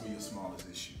 that's going to be your smallest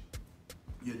issue.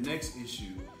 Your next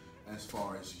issue, as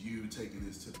far as you taking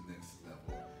this to the next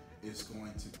level, is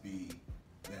going to be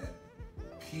that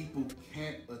people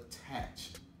can't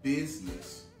attach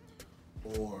business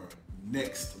or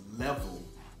next level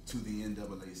to the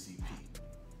NAACP.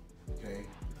 Okay?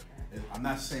 I'm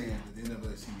not saying that the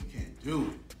NAACP can't do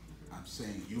it. I'm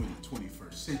saying you in the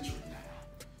 21st century now.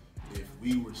 If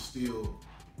we were still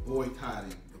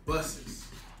boycotting the buses,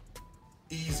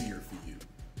 easier for you.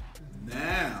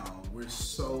 Now we're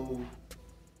so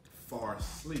far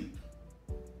asleep.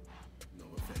 No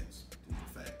offense to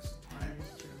the facts, right?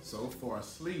 So far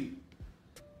asleep,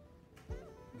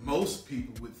 most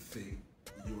people would think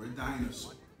you're a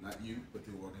dinosaur. Not you, but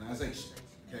the organization.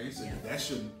 Okay, so that's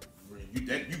you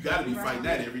got to be fighting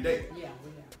that every day. Yeah,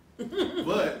 we got.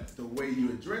 But the way you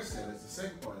address that is the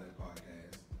second part of that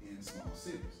podcast in small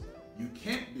cities. You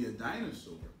can't be a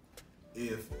dinosaur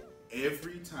if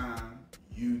every time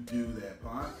you do that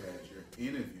podcast, you're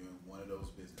interviewing one of those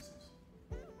businesses.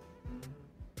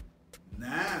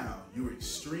 Now you're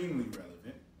extremely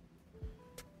relevant,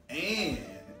 and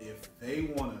if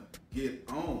they want to get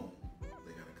on,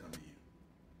 they got to come to you.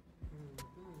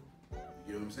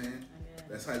 You get what I'm saying?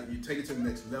 That's how you take it to the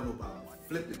next level by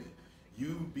flipping it.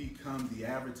 You become the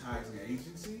advertising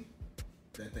agency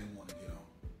that they want to get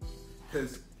on.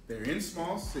 Because they're in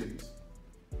small cities,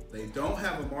 they don't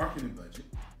have a marketing budget,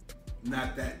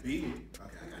 not that big.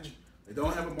 Okay, I got you. They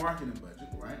don't have a marketing budget,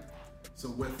 right? So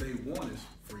what they want is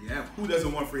free who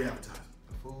doesn't want free advertising?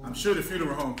 I'm sure the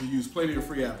funeral home can use plenty of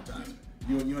free advertising.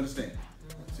 You understand?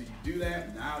 So you do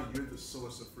that, now you're the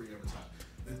source of free advertising.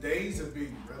 The days of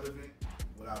being relevant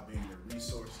without being a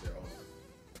resource, they're over.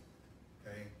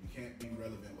 Okay? You can't be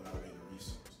relevant without being a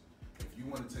resource. If you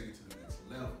want to take it to the next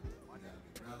level, you gotta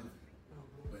be relevant,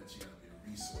 but you gotta be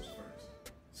a resource first.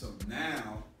 So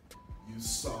now you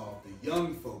solve the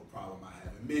young folk problem I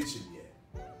haven't mentioned yet.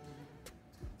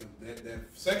 That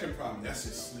second problem, that's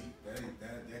just sleep.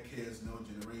 That cares no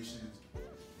generations.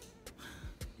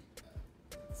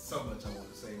 So much I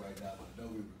want to say right now, but I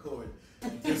know we're recording.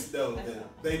 Just know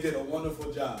that they did a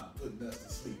wonderful job putting us to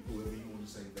sleep, whoever you want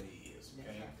to say they is,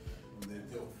 okay?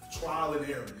 They're trial and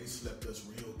error, they slept us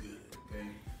real good, okay?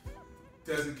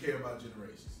 Doesn't care about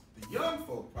generations. The young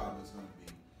folk problem is going to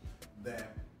be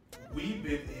that we've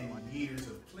been in years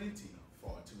of plenty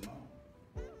far too long,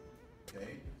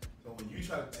 okay? So when you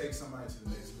try to take somebody to the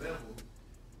next level,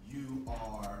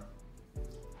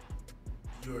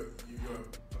 your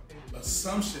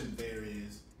assumption there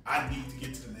is, I need to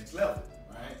get to the next level,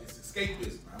 right? It's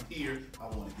escapism. I'm here, I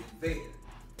want to get there.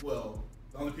 Well,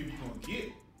 the only people you're going to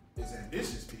get is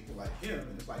ambitious people like him,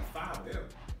 and it's like 5 of them.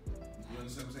 You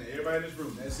understand what I'm saying? Everybody in this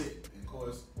room, that's it. And of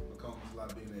course, McComb is a lot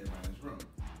bigger than everybody in this room.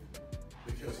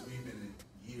 Because we've been in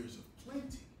years of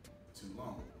plenty too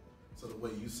long. So the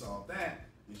way you solve that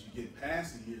is you get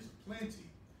past the years of plenty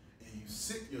and you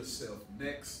sit yourself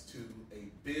next to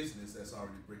a business that's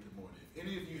already brick and mortar. If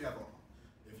any of you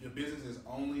if your business is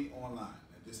only online,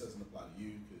 and this doesn't apply to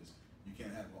you because you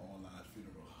can't have an online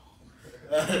funeral.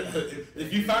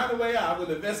 if you find a way out, I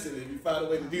will invest in it. If you find a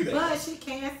way to do that. But she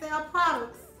can sell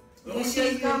products. And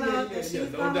she's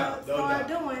gonna start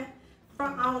doing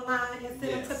from online and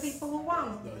send them to people who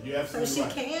want them. No, you're absolutely so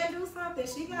right. she can do something.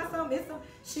 She got something.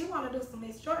 She want to do some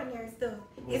extraordinary stuff.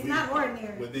 It's not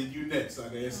ordinary. Well, then you next, so I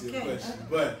can answer your question.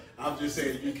 But I'm just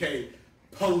saying, you can't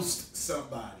post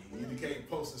somebody. You can't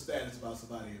post a status about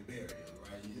somebody in burial,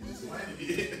 right?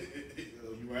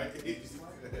 You right?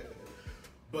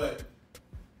 But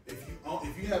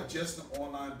if you have just an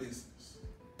online business,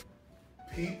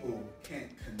 people can't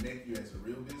connect you as a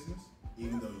real business,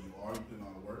 even though you are putting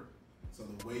all the work. So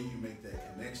the way you make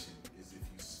that connection is if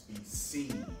you be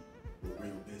seen with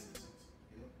real businesses.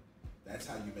 That's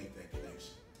how you make that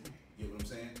connection. You get what I'm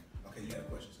saying? Okay, you had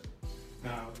a question, sir. No,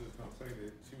 I was just gonna say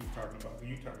that she was talking about when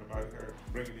you talking about her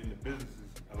bringing in the businesses.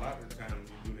 A lot of the time when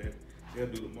you do that, they'll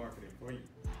do the marketing for you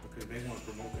because they want to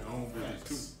promote their own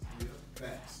business too. Yeah,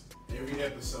 facts. Every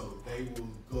episode, they will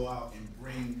go out and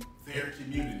bring their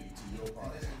community to your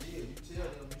podcast. Yeah, you tell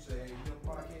them, you say, hey, you know,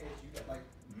 podcast, you got like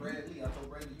Brad Lee. I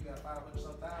told Brad Lee, you got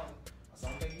 500-some thousand. I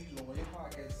said, okay, you go on your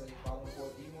podcast, say, follow me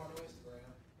for D1 on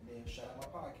Instagram, and then shout out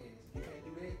my podcast. If you can't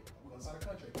do that, we're gonna sign a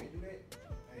contract. If you can't do that,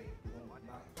 hey, we're gonna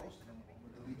not post it. I'm gonna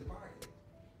delete the podcast.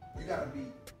 You gotta be,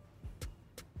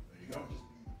 you gotta just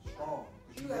be strong.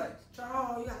 You gotta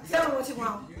strong. You gotta tell them what you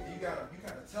want. You gotta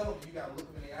tell them. You gotta look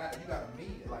them in the eye. You gotta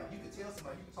mean it. Like you can tell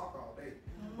somebody, you can talk all day,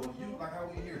 but you like how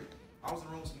we here. I was in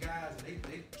the room with some guys and they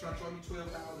trying to charge me $12,000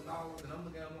 and I'm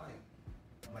looking at them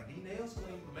like these nails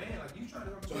clean, but man, like you trying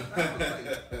to charge me $12,000.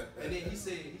 Like, and then he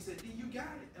said, D, you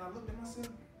got it. And I looked at myself.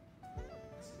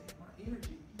 I said, my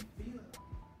energy, you feel it.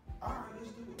 All right, let's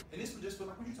do it. And this was just for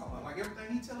like what you talking about. Like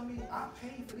everything he telling me, I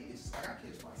paid for this. Like I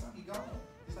catch my son, he gone.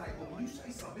 It's like, well, when you say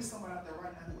something, there's somebody out there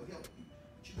right now who will help you.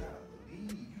 But you gotta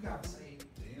believe. You gotta say,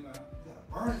 you gotta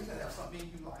burn it. You gotta have something in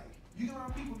you like. You get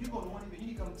around people, you go to one event,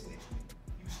 you need to come to 10 next week.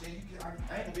 You stand,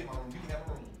 I ain't gonna be in my room. You can have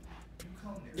a room. You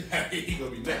come there. He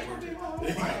gonna be networking.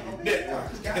 I ain't gonna be in my room.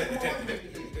 Just got to go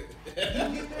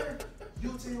You get there,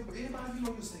 you'll tell anybody you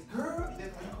know, you'll say, girl,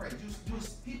 that's how you crazy.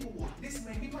 Just people will, this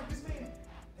man, people like this man,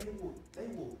 they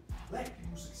will black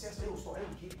people success, they will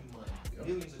give you money,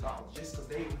 millions of dollars, just because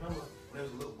they remember when there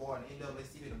was a little boy in the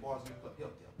NAACP and the Boys and Club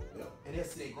helped them. And they'll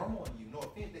see they grow on you. No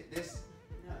offense, that's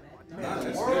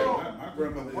man, the world, my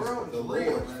grandmother the world is the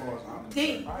real, Lord as far as I'm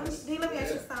concerned. D, let me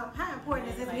ask you something. How important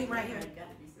is this me right here?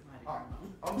 Alright,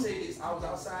 I'm gonna tell you this. I was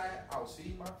outside, I was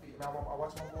feeding my fish, and I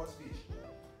watched my boys fish.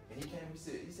 And he came and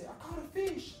he said, I caught a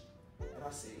fish. And I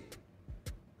said,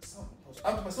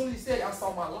 something. As soon as he said it, I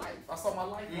saw my life.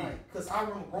 Like, because I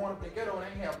remember growing up in the ghetto and I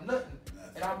ain't have nothing.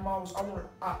 And I wanted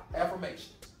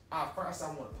affirmations. First, I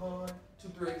want a pond,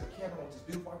 2-3 acres of cabin. I want this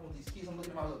beautiful, I want these kids. I'm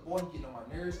looking at my little boy, he getting on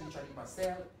my nerves, and he trying to eat my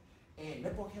salad. And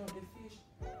that boy came with that fish.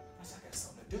 I said, I got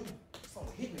something to do.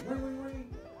 Something hit me, ring.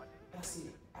 And I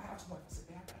said, I told my wife, I said,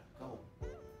 man, I gotta go.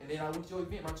 And then I went to your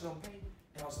event, my children paid,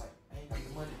 and I was like, I ain't got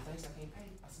the money, the things I can't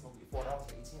pay. I said, I'm gonna get $4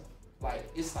 for ATM. Like,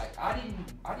 it's like, I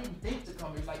didn't think to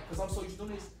come here, like, cause I'm so used to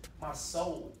doing this, my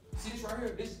soul. See this right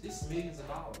here, this millions of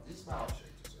dollars. This about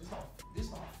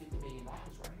 $50 million right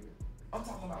here. I'm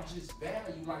talking about just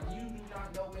value, like you do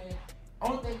not know, man.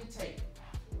 Only thing you take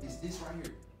is this right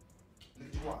here. Look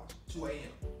at your watch, 2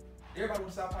 a.m. Everybody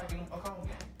went to South Park and a Cone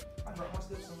game. I drank my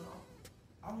stepson off.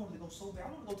 I wanted to go so bad. I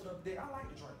wanted to go to the other day. I like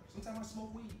to drink. Sometimes I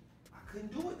smoke weed. I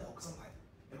couldn't do it though, cause I'm like,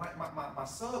 and my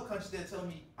subconscious there telling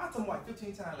me, I told him like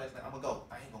 15 times last night, I'm gonna go.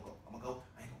 I ain't gonna go. I'm gonna go.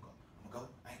 I ain't gonna go. I'm gonna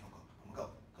go. I ain't gonna go. I'm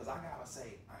gonna go. Cause I gotta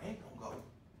say, I ain't gonna go,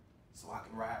 so I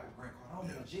can ride with Grant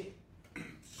Cardone in a jet.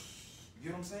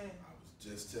 You know what I'm saying?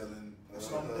 Just telling.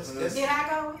 Did I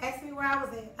go? Ask me where I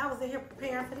was at. I was in here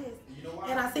preparing for this. You know why?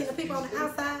 And I see the people on the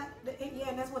outside. Yeah,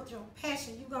 and that's what your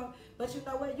passion. You go, but you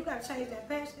know what? You gotta change that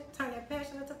passion, turn that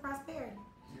passion into prosperity.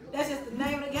 That's just the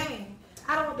name of the game.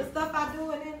 I don't the stuff I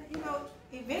do, and then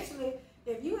eventually,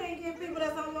 if you ain't getting people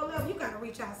that's on your level, you gotta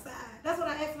reach outside. That's what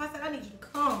I asked them. I said, I need you to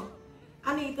come.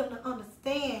 I need them to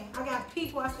understand. I got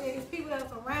people. I said, there's people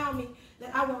that's around me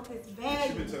that I want this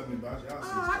value. She been telling me about y'all.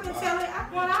 Oh, I've been telling. I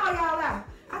want all y'all out.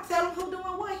 I tell them who doing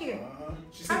what here.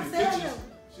 She sent me pictures.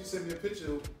 She sent me a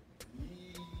picture of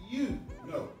you.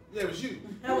 No, yeah, it was you.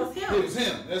 That was him. It was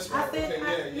him. That's right. I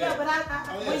said, yeah,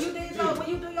 but when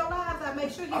you do your lives, I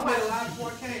make sure you. I made a live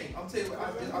before I came. I'm telling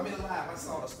you, I made a live. I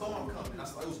saw the storm coming. I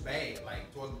saw it was bad,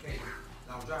 like towards the cave. And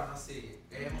I was driving. I said,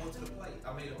 add more to the plate.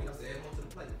 I said, add more to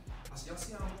the plate. I said, y'all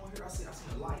see how I'm going here? I said, I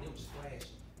seen a light. It was just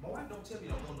flashing. My wife don't tell me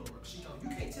don't go nowhere. She know you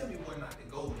can't tell me where not to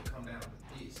go when it come down to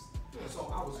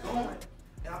going.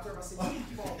 And I told her, I said, you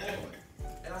keep on going.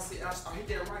 And I said, I hit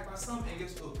that right by something, and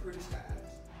guess what? Criticized.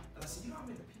 And I said, you know how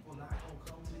many people not gonna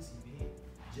come to this event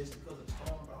just because of the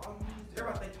storm? But all you need,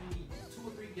 everybody think you need 2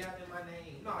 or 3 guys in my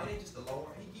name. No, it ain't just the Lord.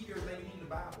 He give you everything you need in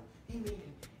the Bible. He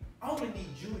meaning, I only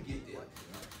need you to get there.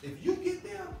 If you get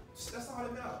there, that's all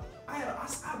that matters.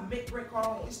 I met Greg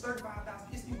Cardone. It's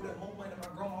 $35,000. It's people that more money than my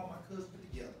grandma and my cousin put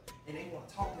together. And they want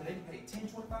to talk to them. They can pay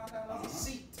 $10,000, $25,000 a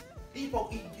seat. These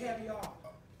folks eating caviar.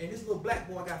 And this little black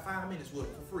boy got 5 minutes with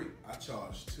it for free. I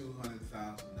charge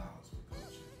 $200,000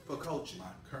 for coaching. My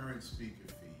current speaker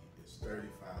fee is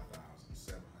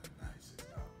 $35,796.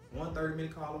 1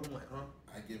 30-minute call a month, huh?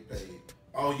 I get paid.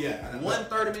 Oh yeah, 1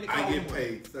 30-minute call. I get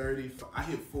paid 30. I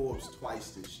hit Forbes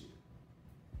twice this year,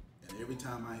 and every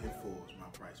time I hit Forbes, my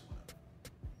price went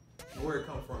up. Where it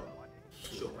come from?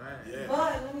 Sure, man. Yeah.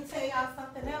 But let me tell y'all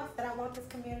something else that I want this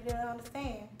community to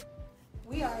understand.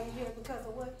 We are in here because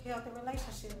of what? Healthy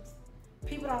relationships.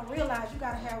 People don't realize you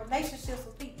gotta have relationships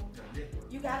with people.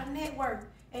 You gotta network.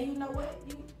 And you know what?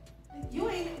 You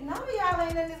ain't, none of y'all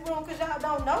ain't in this room because y'all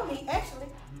don't know me, actually.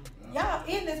 Y'all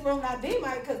in this room, not D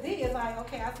might, because D is like,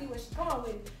 okay, I see where she's going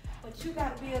with it. But you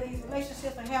gotta build these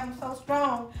relationships and have them so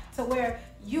strong to where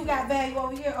you got value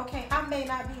over here. Okay, I may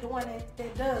not be the one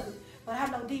that does it, but I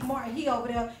know D Martin, he over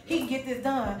there, he can get this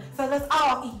done. So let's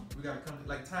all eat. We gotta come to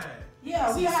like time.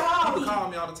 Yeah, we gotta all people eat. call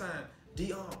me all the time.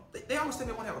 They always say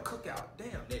they want to have a cookout.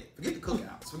 Damn, forget the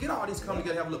cookouts. Forget all these come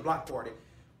together, have a little block party.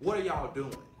 What are y'all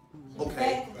doing?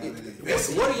 Okay,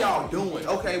 what are y'all doing?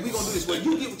 Okay, we gonna do this. Well,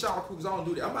 you get with y'all crews. I don't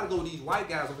do that. I'm about to go with these white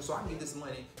guys over so I can get this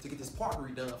money to get this park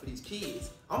redone for these kids.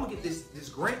 I'm gonna get this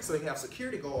grant so they have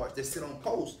security guards that sit on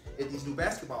posts at these new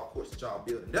basketball courts that y'all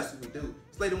building. That's what we do.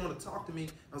 This lady wanted to talk to me.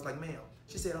 I was like, ma'am.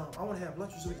 She said, I want to have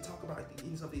lunch so we can talk about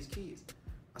eating some of these kids.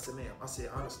 I said, ma'am. I said,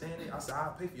 I understand it. I said,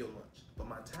 I'll pay for your lunch, but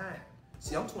my time.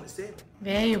 See, I'm 27.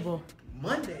 Valuable.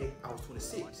 Monday, I was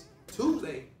 26.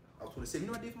 Tuesday, I was 27. You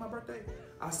know what I did for my birthday?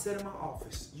 I sat in my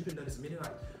office. You done done this many nights.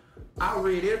 I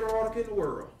read every article in the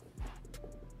world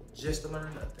just to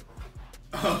learn nothing.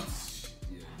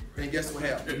 And guess what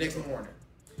happened? The next morning,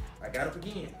 I got up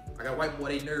again. I got white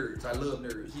boy, they nerds. I love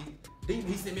nerds.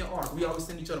 He sent me an article. We always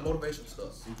send each other motivational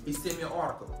stuff. He sent me an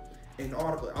article. In the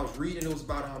article, I was reading, it was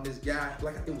about this guy,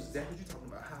 like it was exactly what you talking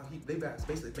about, how they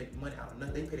basically make money out of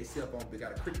nothing. They pay their cell phone, they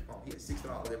got a cricket phone. He had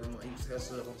 $6 every month. He was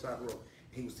hustling up on the side of the road.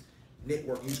 He was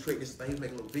networking, he was creating this thing, he was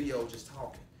making little videos just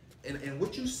talking. And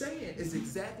what you saying is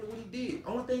exactly what he did.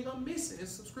 Only thing I'm missing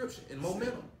is subscription and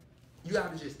momentum. You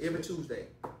gotta just every Tuesday.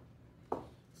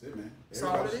 That's it, man. That's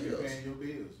all it Everybody's is. paying your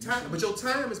bills. Time, but your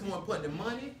time is more important than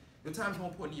money. Your time is more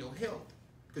important than your health.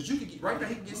 Because you can get, right now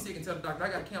he can get sick and tell the doctor, I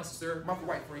got cancer, sir. My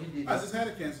white friend, he did I this. just had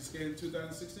a cancer scare in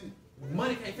 2016.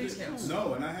 Money can't fix cancer.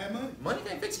 No, and I had money. Money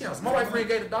can't fix cancer. My white friend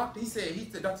gave the doctor, the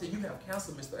doctor said, you have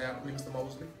cancer, Mr.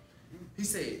 Mosley. He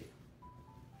said,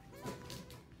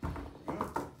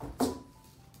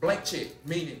 blank check,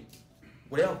 meaning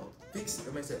whatever, fix it.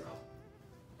 I mean, said,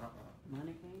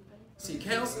 Money can't pay. see,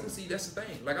 cancer, that's the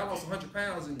thing. Like I lost 100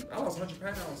 pounds and I lost 100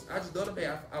 pounds. I just the other day,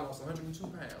 I lost 102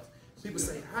 pounds. People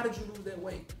say, how did you lose that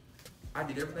weight? I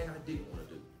did everything I didn't want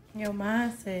to do. Your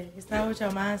mindset. It's not what your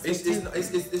mindset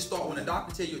It start when the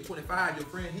doctor tell you at 25, your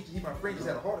friend, my friend just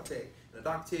had a heart attack. And the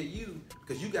doctor tell you,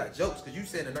 because you got jokes, because you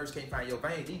said the nurse can't find your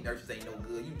vein. These nurses ain't no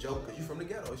good. You joke because you from the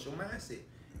ghetto. It's your mindset.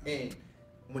 And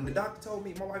when the doctor told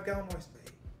me, my wife got on my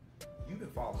babe, you been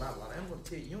falling out a lot. I'm going to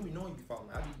tell you, you don't be knowing you be falling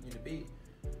out. I be in the bed.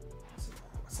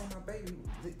 I saw my baby,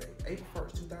 baby, April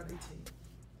 1st, 2018.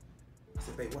 I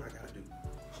said, babe, what I got to do?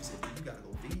 She said, you got to go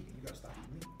vegan. You got to stop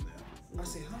eating meat. I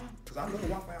said, huh? Because I love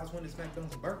Waffle House when it's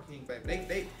McDonald's and Burger King,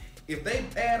 baby. If they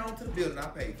add on to the building, I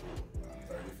pay for it.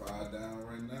 35 down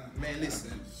right now. Man,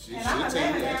 listen. And I'm a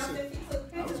man now since he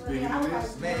took pictures with me. I was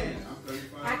like, man, I'm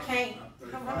 35. I can't.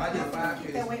 I did 5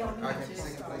 Keep that weight on me. I can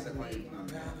second place at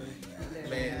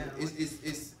man,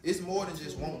 it's more than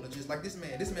just wanting to just like this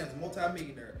man's a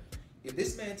multi-millionaire. If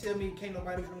this man tell me can't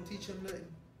nobody gonna teach him nothing,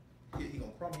 he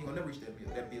gonna crumble. He gonna never reach that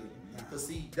billion. Cause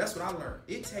see, that's what I learned.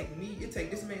 It take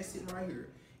this man sitting right here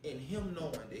and him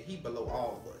knowing that he below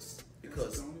all of us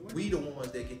because we the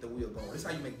ones that get the wheel going. That's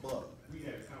how you make butter. We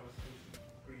had a conversation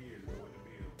 3 years ago in the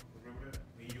bill. Remember that?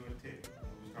 Me, you, and Ted.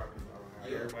 We was talking about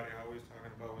how everybody always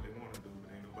talking about what they want to do,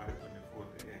 but ain't nobody putting it forth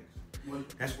to ask.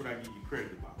 That's what I give you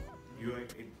credit about. You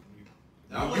ain't.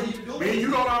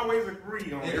 You don't always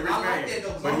agree on everything,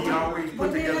 but he always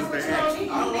put together the action.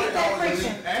 You need that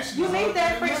friction. You need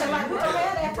that friction. Like, we don't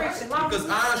have that friction. Because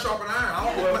iron sharpen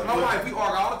iron. My wife, we argue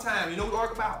all the time. You know what we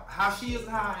argue about? How she is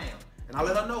and how I am. And I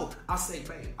let her know. I say,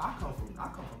 babe, I come from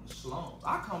the slums.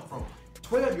 I come from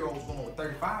 12-year-olds going on with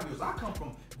 35-year-olds. I come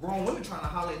from grown women trying to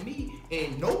holler at me,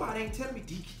 and nobody ain't telling me,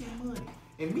 D, get that money.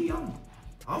 And me, I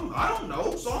don't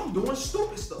know, so I'm doing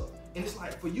stupid stuff. And it's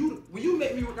like, for you, when you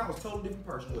met me, I was a totally different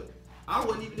person with it. I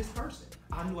wasn't even this person.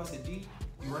 I knew, I said, D,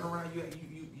 you run around, you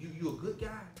a good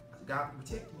guy. God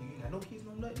protecting you. You ain't got no kids,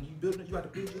 no nothing. You building, you got to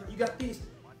build, you got this.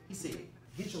 He said,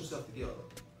 get yourself together.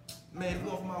 Man, if it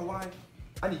wasn't for my wife,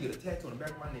 I need to get a tattoo on the back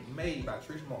of my neck made by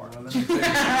Trish Martin. Well, let me tell you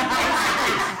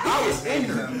I was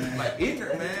ignorant, man. Like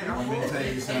ignorant, man. Let me tell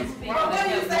you something. What do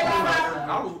you say about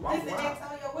my book? Listen,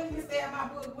 Antonio, what do you say about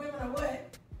my book? Women are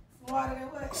what? Smarter than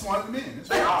what? Smarter than men.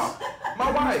 They are.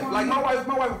 My wife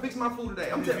will fix my food today.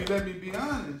 I'm telling you. Let me be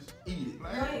honest. Eat it.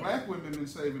 Black women been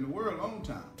saving the world a long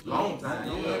time. Long time.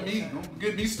 Don't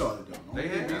get me started though. Don't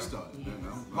get me started. You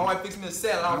know? My wife fixed me a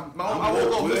salad. I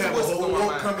woke up with a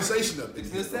whole conversation up there.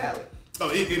 Fixed me a salad. Oh,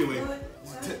 anyway.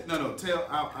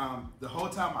 The whole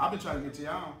time I've been trying to get to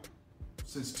y'all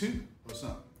since 2 or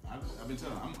something. I've been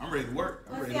telling them, I'm ready to work.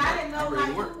 I didn't know how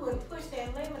you would push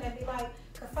that limit and be like,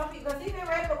 because he been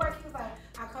ready to work. He was like,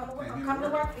 I'm coming to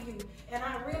work for you. And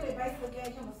I really basically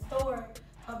gave him a story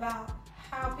about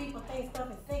how people think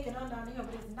stuff is sinking under him,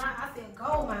 but it's not. I said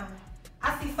gold mine.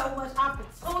 I see so much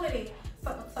opportunity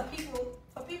for people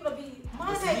to be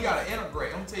motivated. You gotta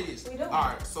integrate. I'm gonna tell you this. We do. All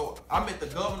right, so I met the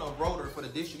governor of Rotary for the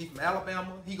district. He's from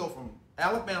Alabama. He go from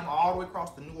Alabama all the way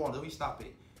across to New Orleans. We stopped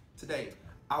it today.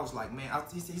 I was like, man,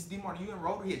 he said, D. Martin, you in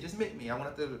Rotary? He had just met me. I went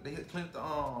up there, they had cleaned the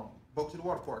boat to the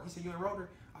water park. He said, you in Rotary?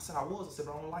 I said, I was. I said,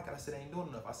 but I don't like it. I said, I ain't doing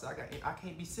enough. I said, I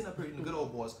can't be sitting up here in the good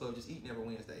old boys club just eating every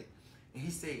Wednesday. And he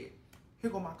said, here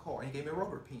go my car. And he gave me a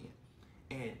Rotary pen.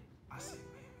 And I said,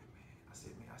 man,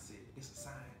 it's a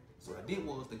sign. So what I did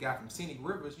was the guy from Scenic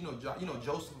Rivers, you know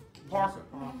Joseph Parker.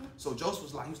 So Joseph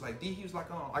was like, D, he was like,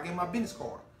 I gave him my business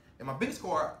card. And my business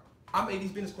card, I made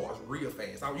these business cards real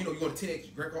fast. You go to 10X,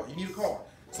 you grab card, you need a card.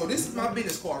 So this is my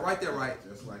business card right there, right?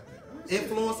 Just like that.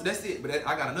 Influencer, that's it. But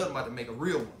I got another one about to make a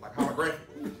real one, like holographic.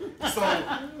 So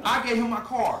I gave him my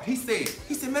card. He said,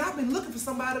 man, I've been looking for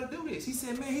somebody to do this. He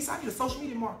said, man, I need a social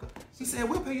media marketer. He said,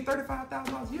 we'll pay you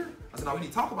 $35,000 a year. I said, no, we need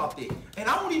to talk about that. And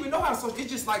I don't even know how to social.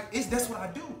 It's just like, that's what I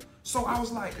do. So I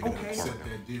was like, okay.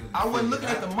 I wasn't looking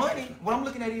at the money. What I'm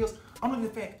looking at is, I'm looking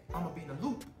at the fact I'm gonna be in the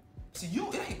loop. See,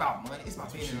 it ain't about money. It's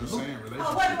about being in the loop.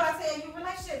 Oh, what do I say? In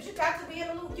relationships, you got to be in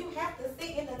the loop. You have to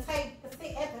sit at the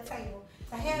table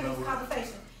to have these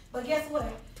conversations. But guess what?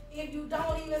 If you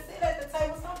don't even sit at the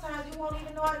table, sometimes you won't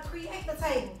even know how to create the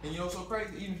table. And you know what's so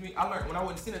crazy? Even I learned when I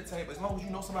wasn't sitting at the table, as long as you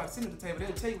know somebody sitting at the table,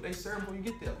 they'll tell you what they serve before you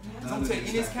get there. So I'm telling you,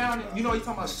 in this county, you know, you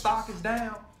talking about stock is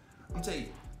down. I'm telling you,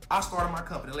 I started my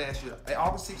company last year,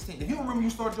 August 16th. If you don't remember you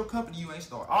started your company, you ain't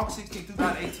started. August 16th,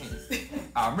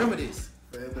 2018. I remember this.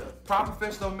 Proper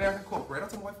Professional American Corporate. I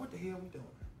told my wife, what the hell we doing?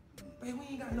 Babe,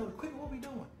 we ain't got no equipment, what we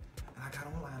doing? And I got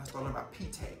online, I started learning about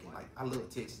P-Tech, and like, I love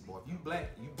Texas, boy. If you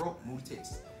black, you broke, move to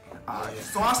Texas.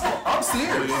 So I'm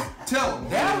serious. Tell them,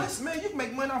 Dallas, man, you can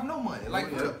make money off no money. Like,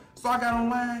 so I got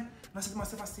online, and I said to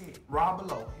myself, Rob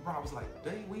below. Rob was like,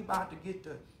 dang, we about to get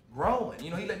to growing.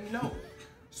 You know, he let me know.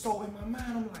 So in my mind,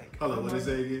 I'm like, hold on, what did he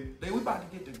say again? We about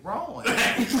to get to growing.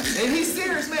 And he's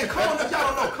serious, man. Call him if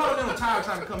y'all don't know. Call him tired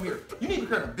trying to come here. You need to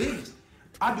create a business.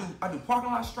 I do parking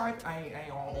lot stripe. I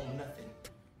ain't on nothing.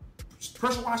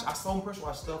 Pressure wash, I sold pressure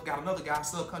wash stuff. Got another guy,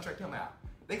 subcontract him out.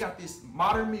 They got this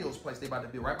modern meals place they about to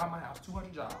build right by my house.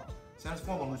 200 jobs. Santa's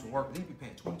Farm gonna lose some work, but they be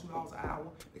paying $22 an hour.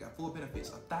 They got full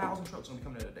benefits. 1,000 trucks gonna be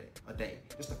coming there a day.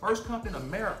 It's the first company in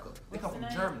America. They come from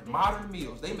Germany. Modern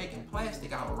meals. They making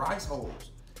plastic out of rice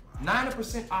holes.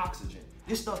 90% oxygen.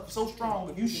 This stuff is so strong,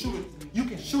 if you shoot it, you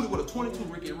can shoot it with a 22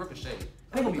 ricochet.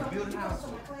 They're gonna be building houses.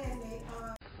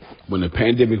 When the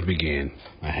pandemic began,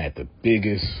 I had the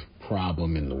biggest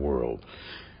problem in the world.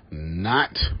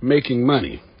 Not making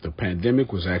money. The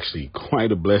pandemic was actually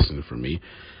quite a blessing for me,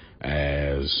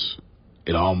 as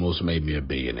it almost made me a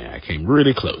billionaire. I came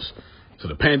really close. So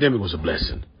the pandemic was a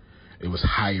blessing. It was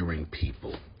hiring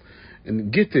people.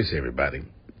 And get this, everybody.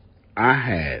 I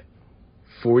had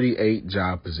 48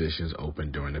 job positions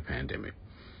open during the pandemic.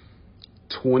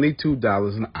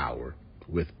 $22 an hour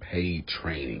with paid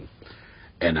training.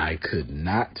 And I could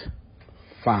not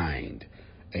find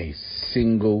a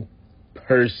single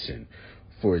person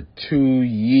for 2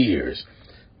 years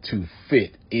to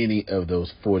fit any of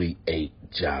those 48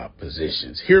 job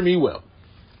positions. Hear me well.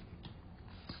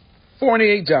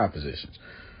 48 job positions.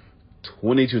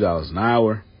 $22 an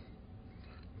hour.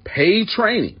 Paid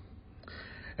training.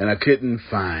 And I couldn't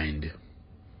find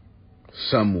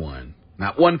someone,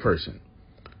 not one person,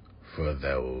 for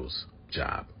those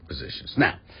job positions.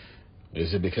 Now,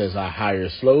 is it because I hire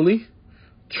slowly?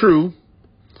 True.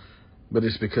 but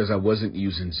it's because I wasn't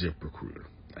using ZipRecruiter,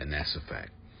 and that's a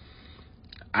fact.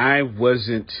 I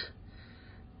wasn't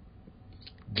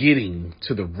getting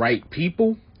to the right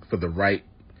people for the right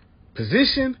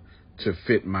position to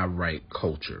fit my right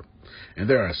culture. And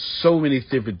there are so many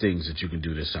different things that you can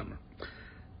do this summer.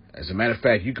 As a matter of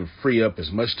fact, you can free up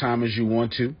as much time as you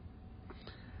want to.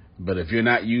 But if you're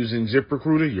not using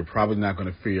ZipRecruiter, you're probably not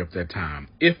going to free up that time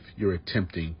if you're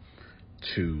attempting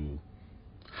to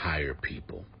hire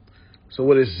people. So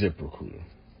what is ZipRecruiter?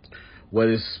 What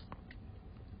is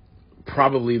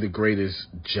probably the greatest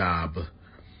job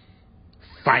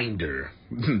finder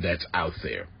that's out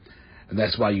there. And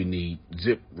that's why you need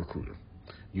ZipRecruiter.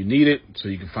 You need it so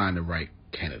you can find the right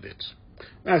candidates.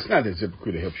 Now, it's not that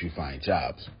ZipRecruiter helps you find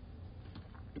jobs.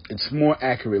 It's more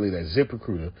accurately that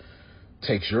ZipRecruiter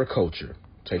takes your culture,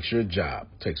 takes your job,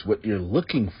 takes what you're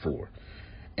looking for,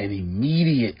 and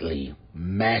immediately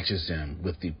matches them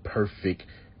with the perfect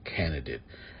candidate.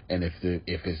 And if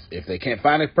they can't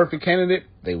find a perfect candidate,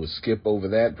 they will skip over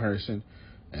that person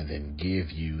and then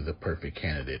give you the perfect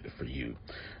candidate for you.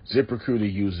 ZipRecruiter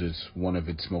uses one of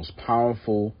its most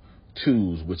powerful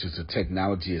tools, which is the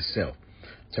technology itself,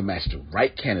 to match the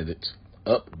right candidates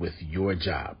up with your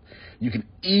job. You can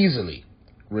easily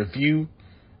review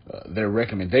their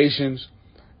recommendations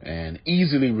and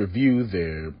easily review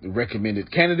their recommended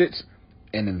candidates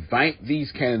and invite these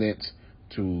candidates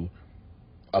to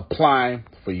apply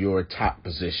for your top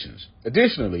positions.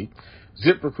 Additionally,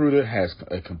 ZipRecruiter has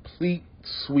a complete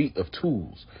suite of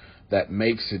tools that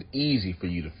makes it easy for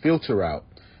you to filter out,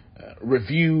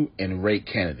 review, and rate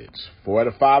candidates. 4 out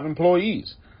of 5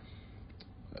 employees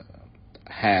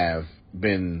have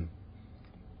been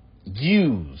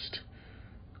used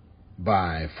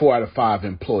by 4 out of 5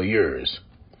 employers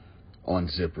on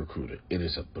ZipRecruiter. It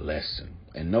is a blessing.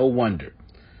 And no wonder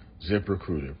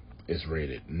ZipRecruiter is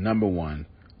rated #1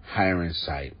 hiring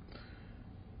site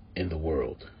in the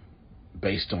world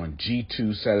based on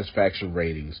G2 satisfaction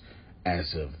ratings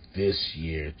as of this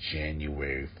year,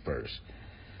 January 1st.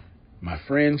 My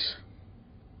friends,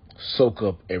 soak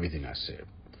up everything I said.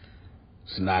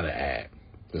 It's not an ad.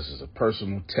 This is a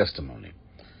personal testimony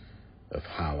of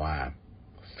how I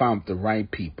found the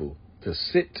right people to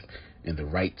sit in the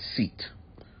right seat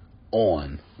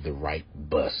on the right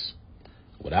bus.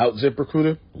 Without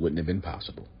ZipRecruiter, it wouldn't have been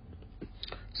possible.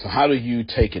 So how do you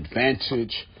take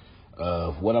advantage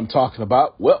of what I'm talking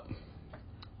about? Well,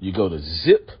 you go to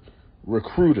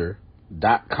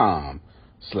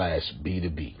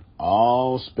ZipRecruiter.com/B2B.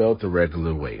 All spelled the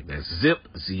regular way. That's Zip,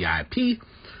 Z-I-P,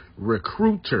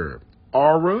 Recruiter,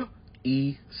 Aura,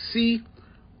 E-C,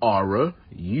 Aura,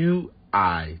 U-I-T-E-R.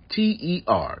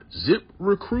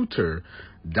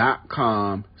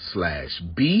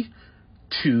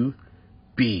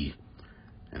 ZipRecruiter.com/B2B.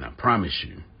 And I promise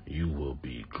you, you will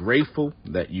be grateful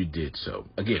that you did so.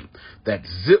 Again, that's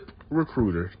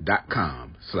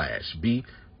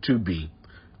ZipRecruiter.com/B2B.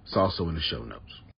 It's also in the show notes.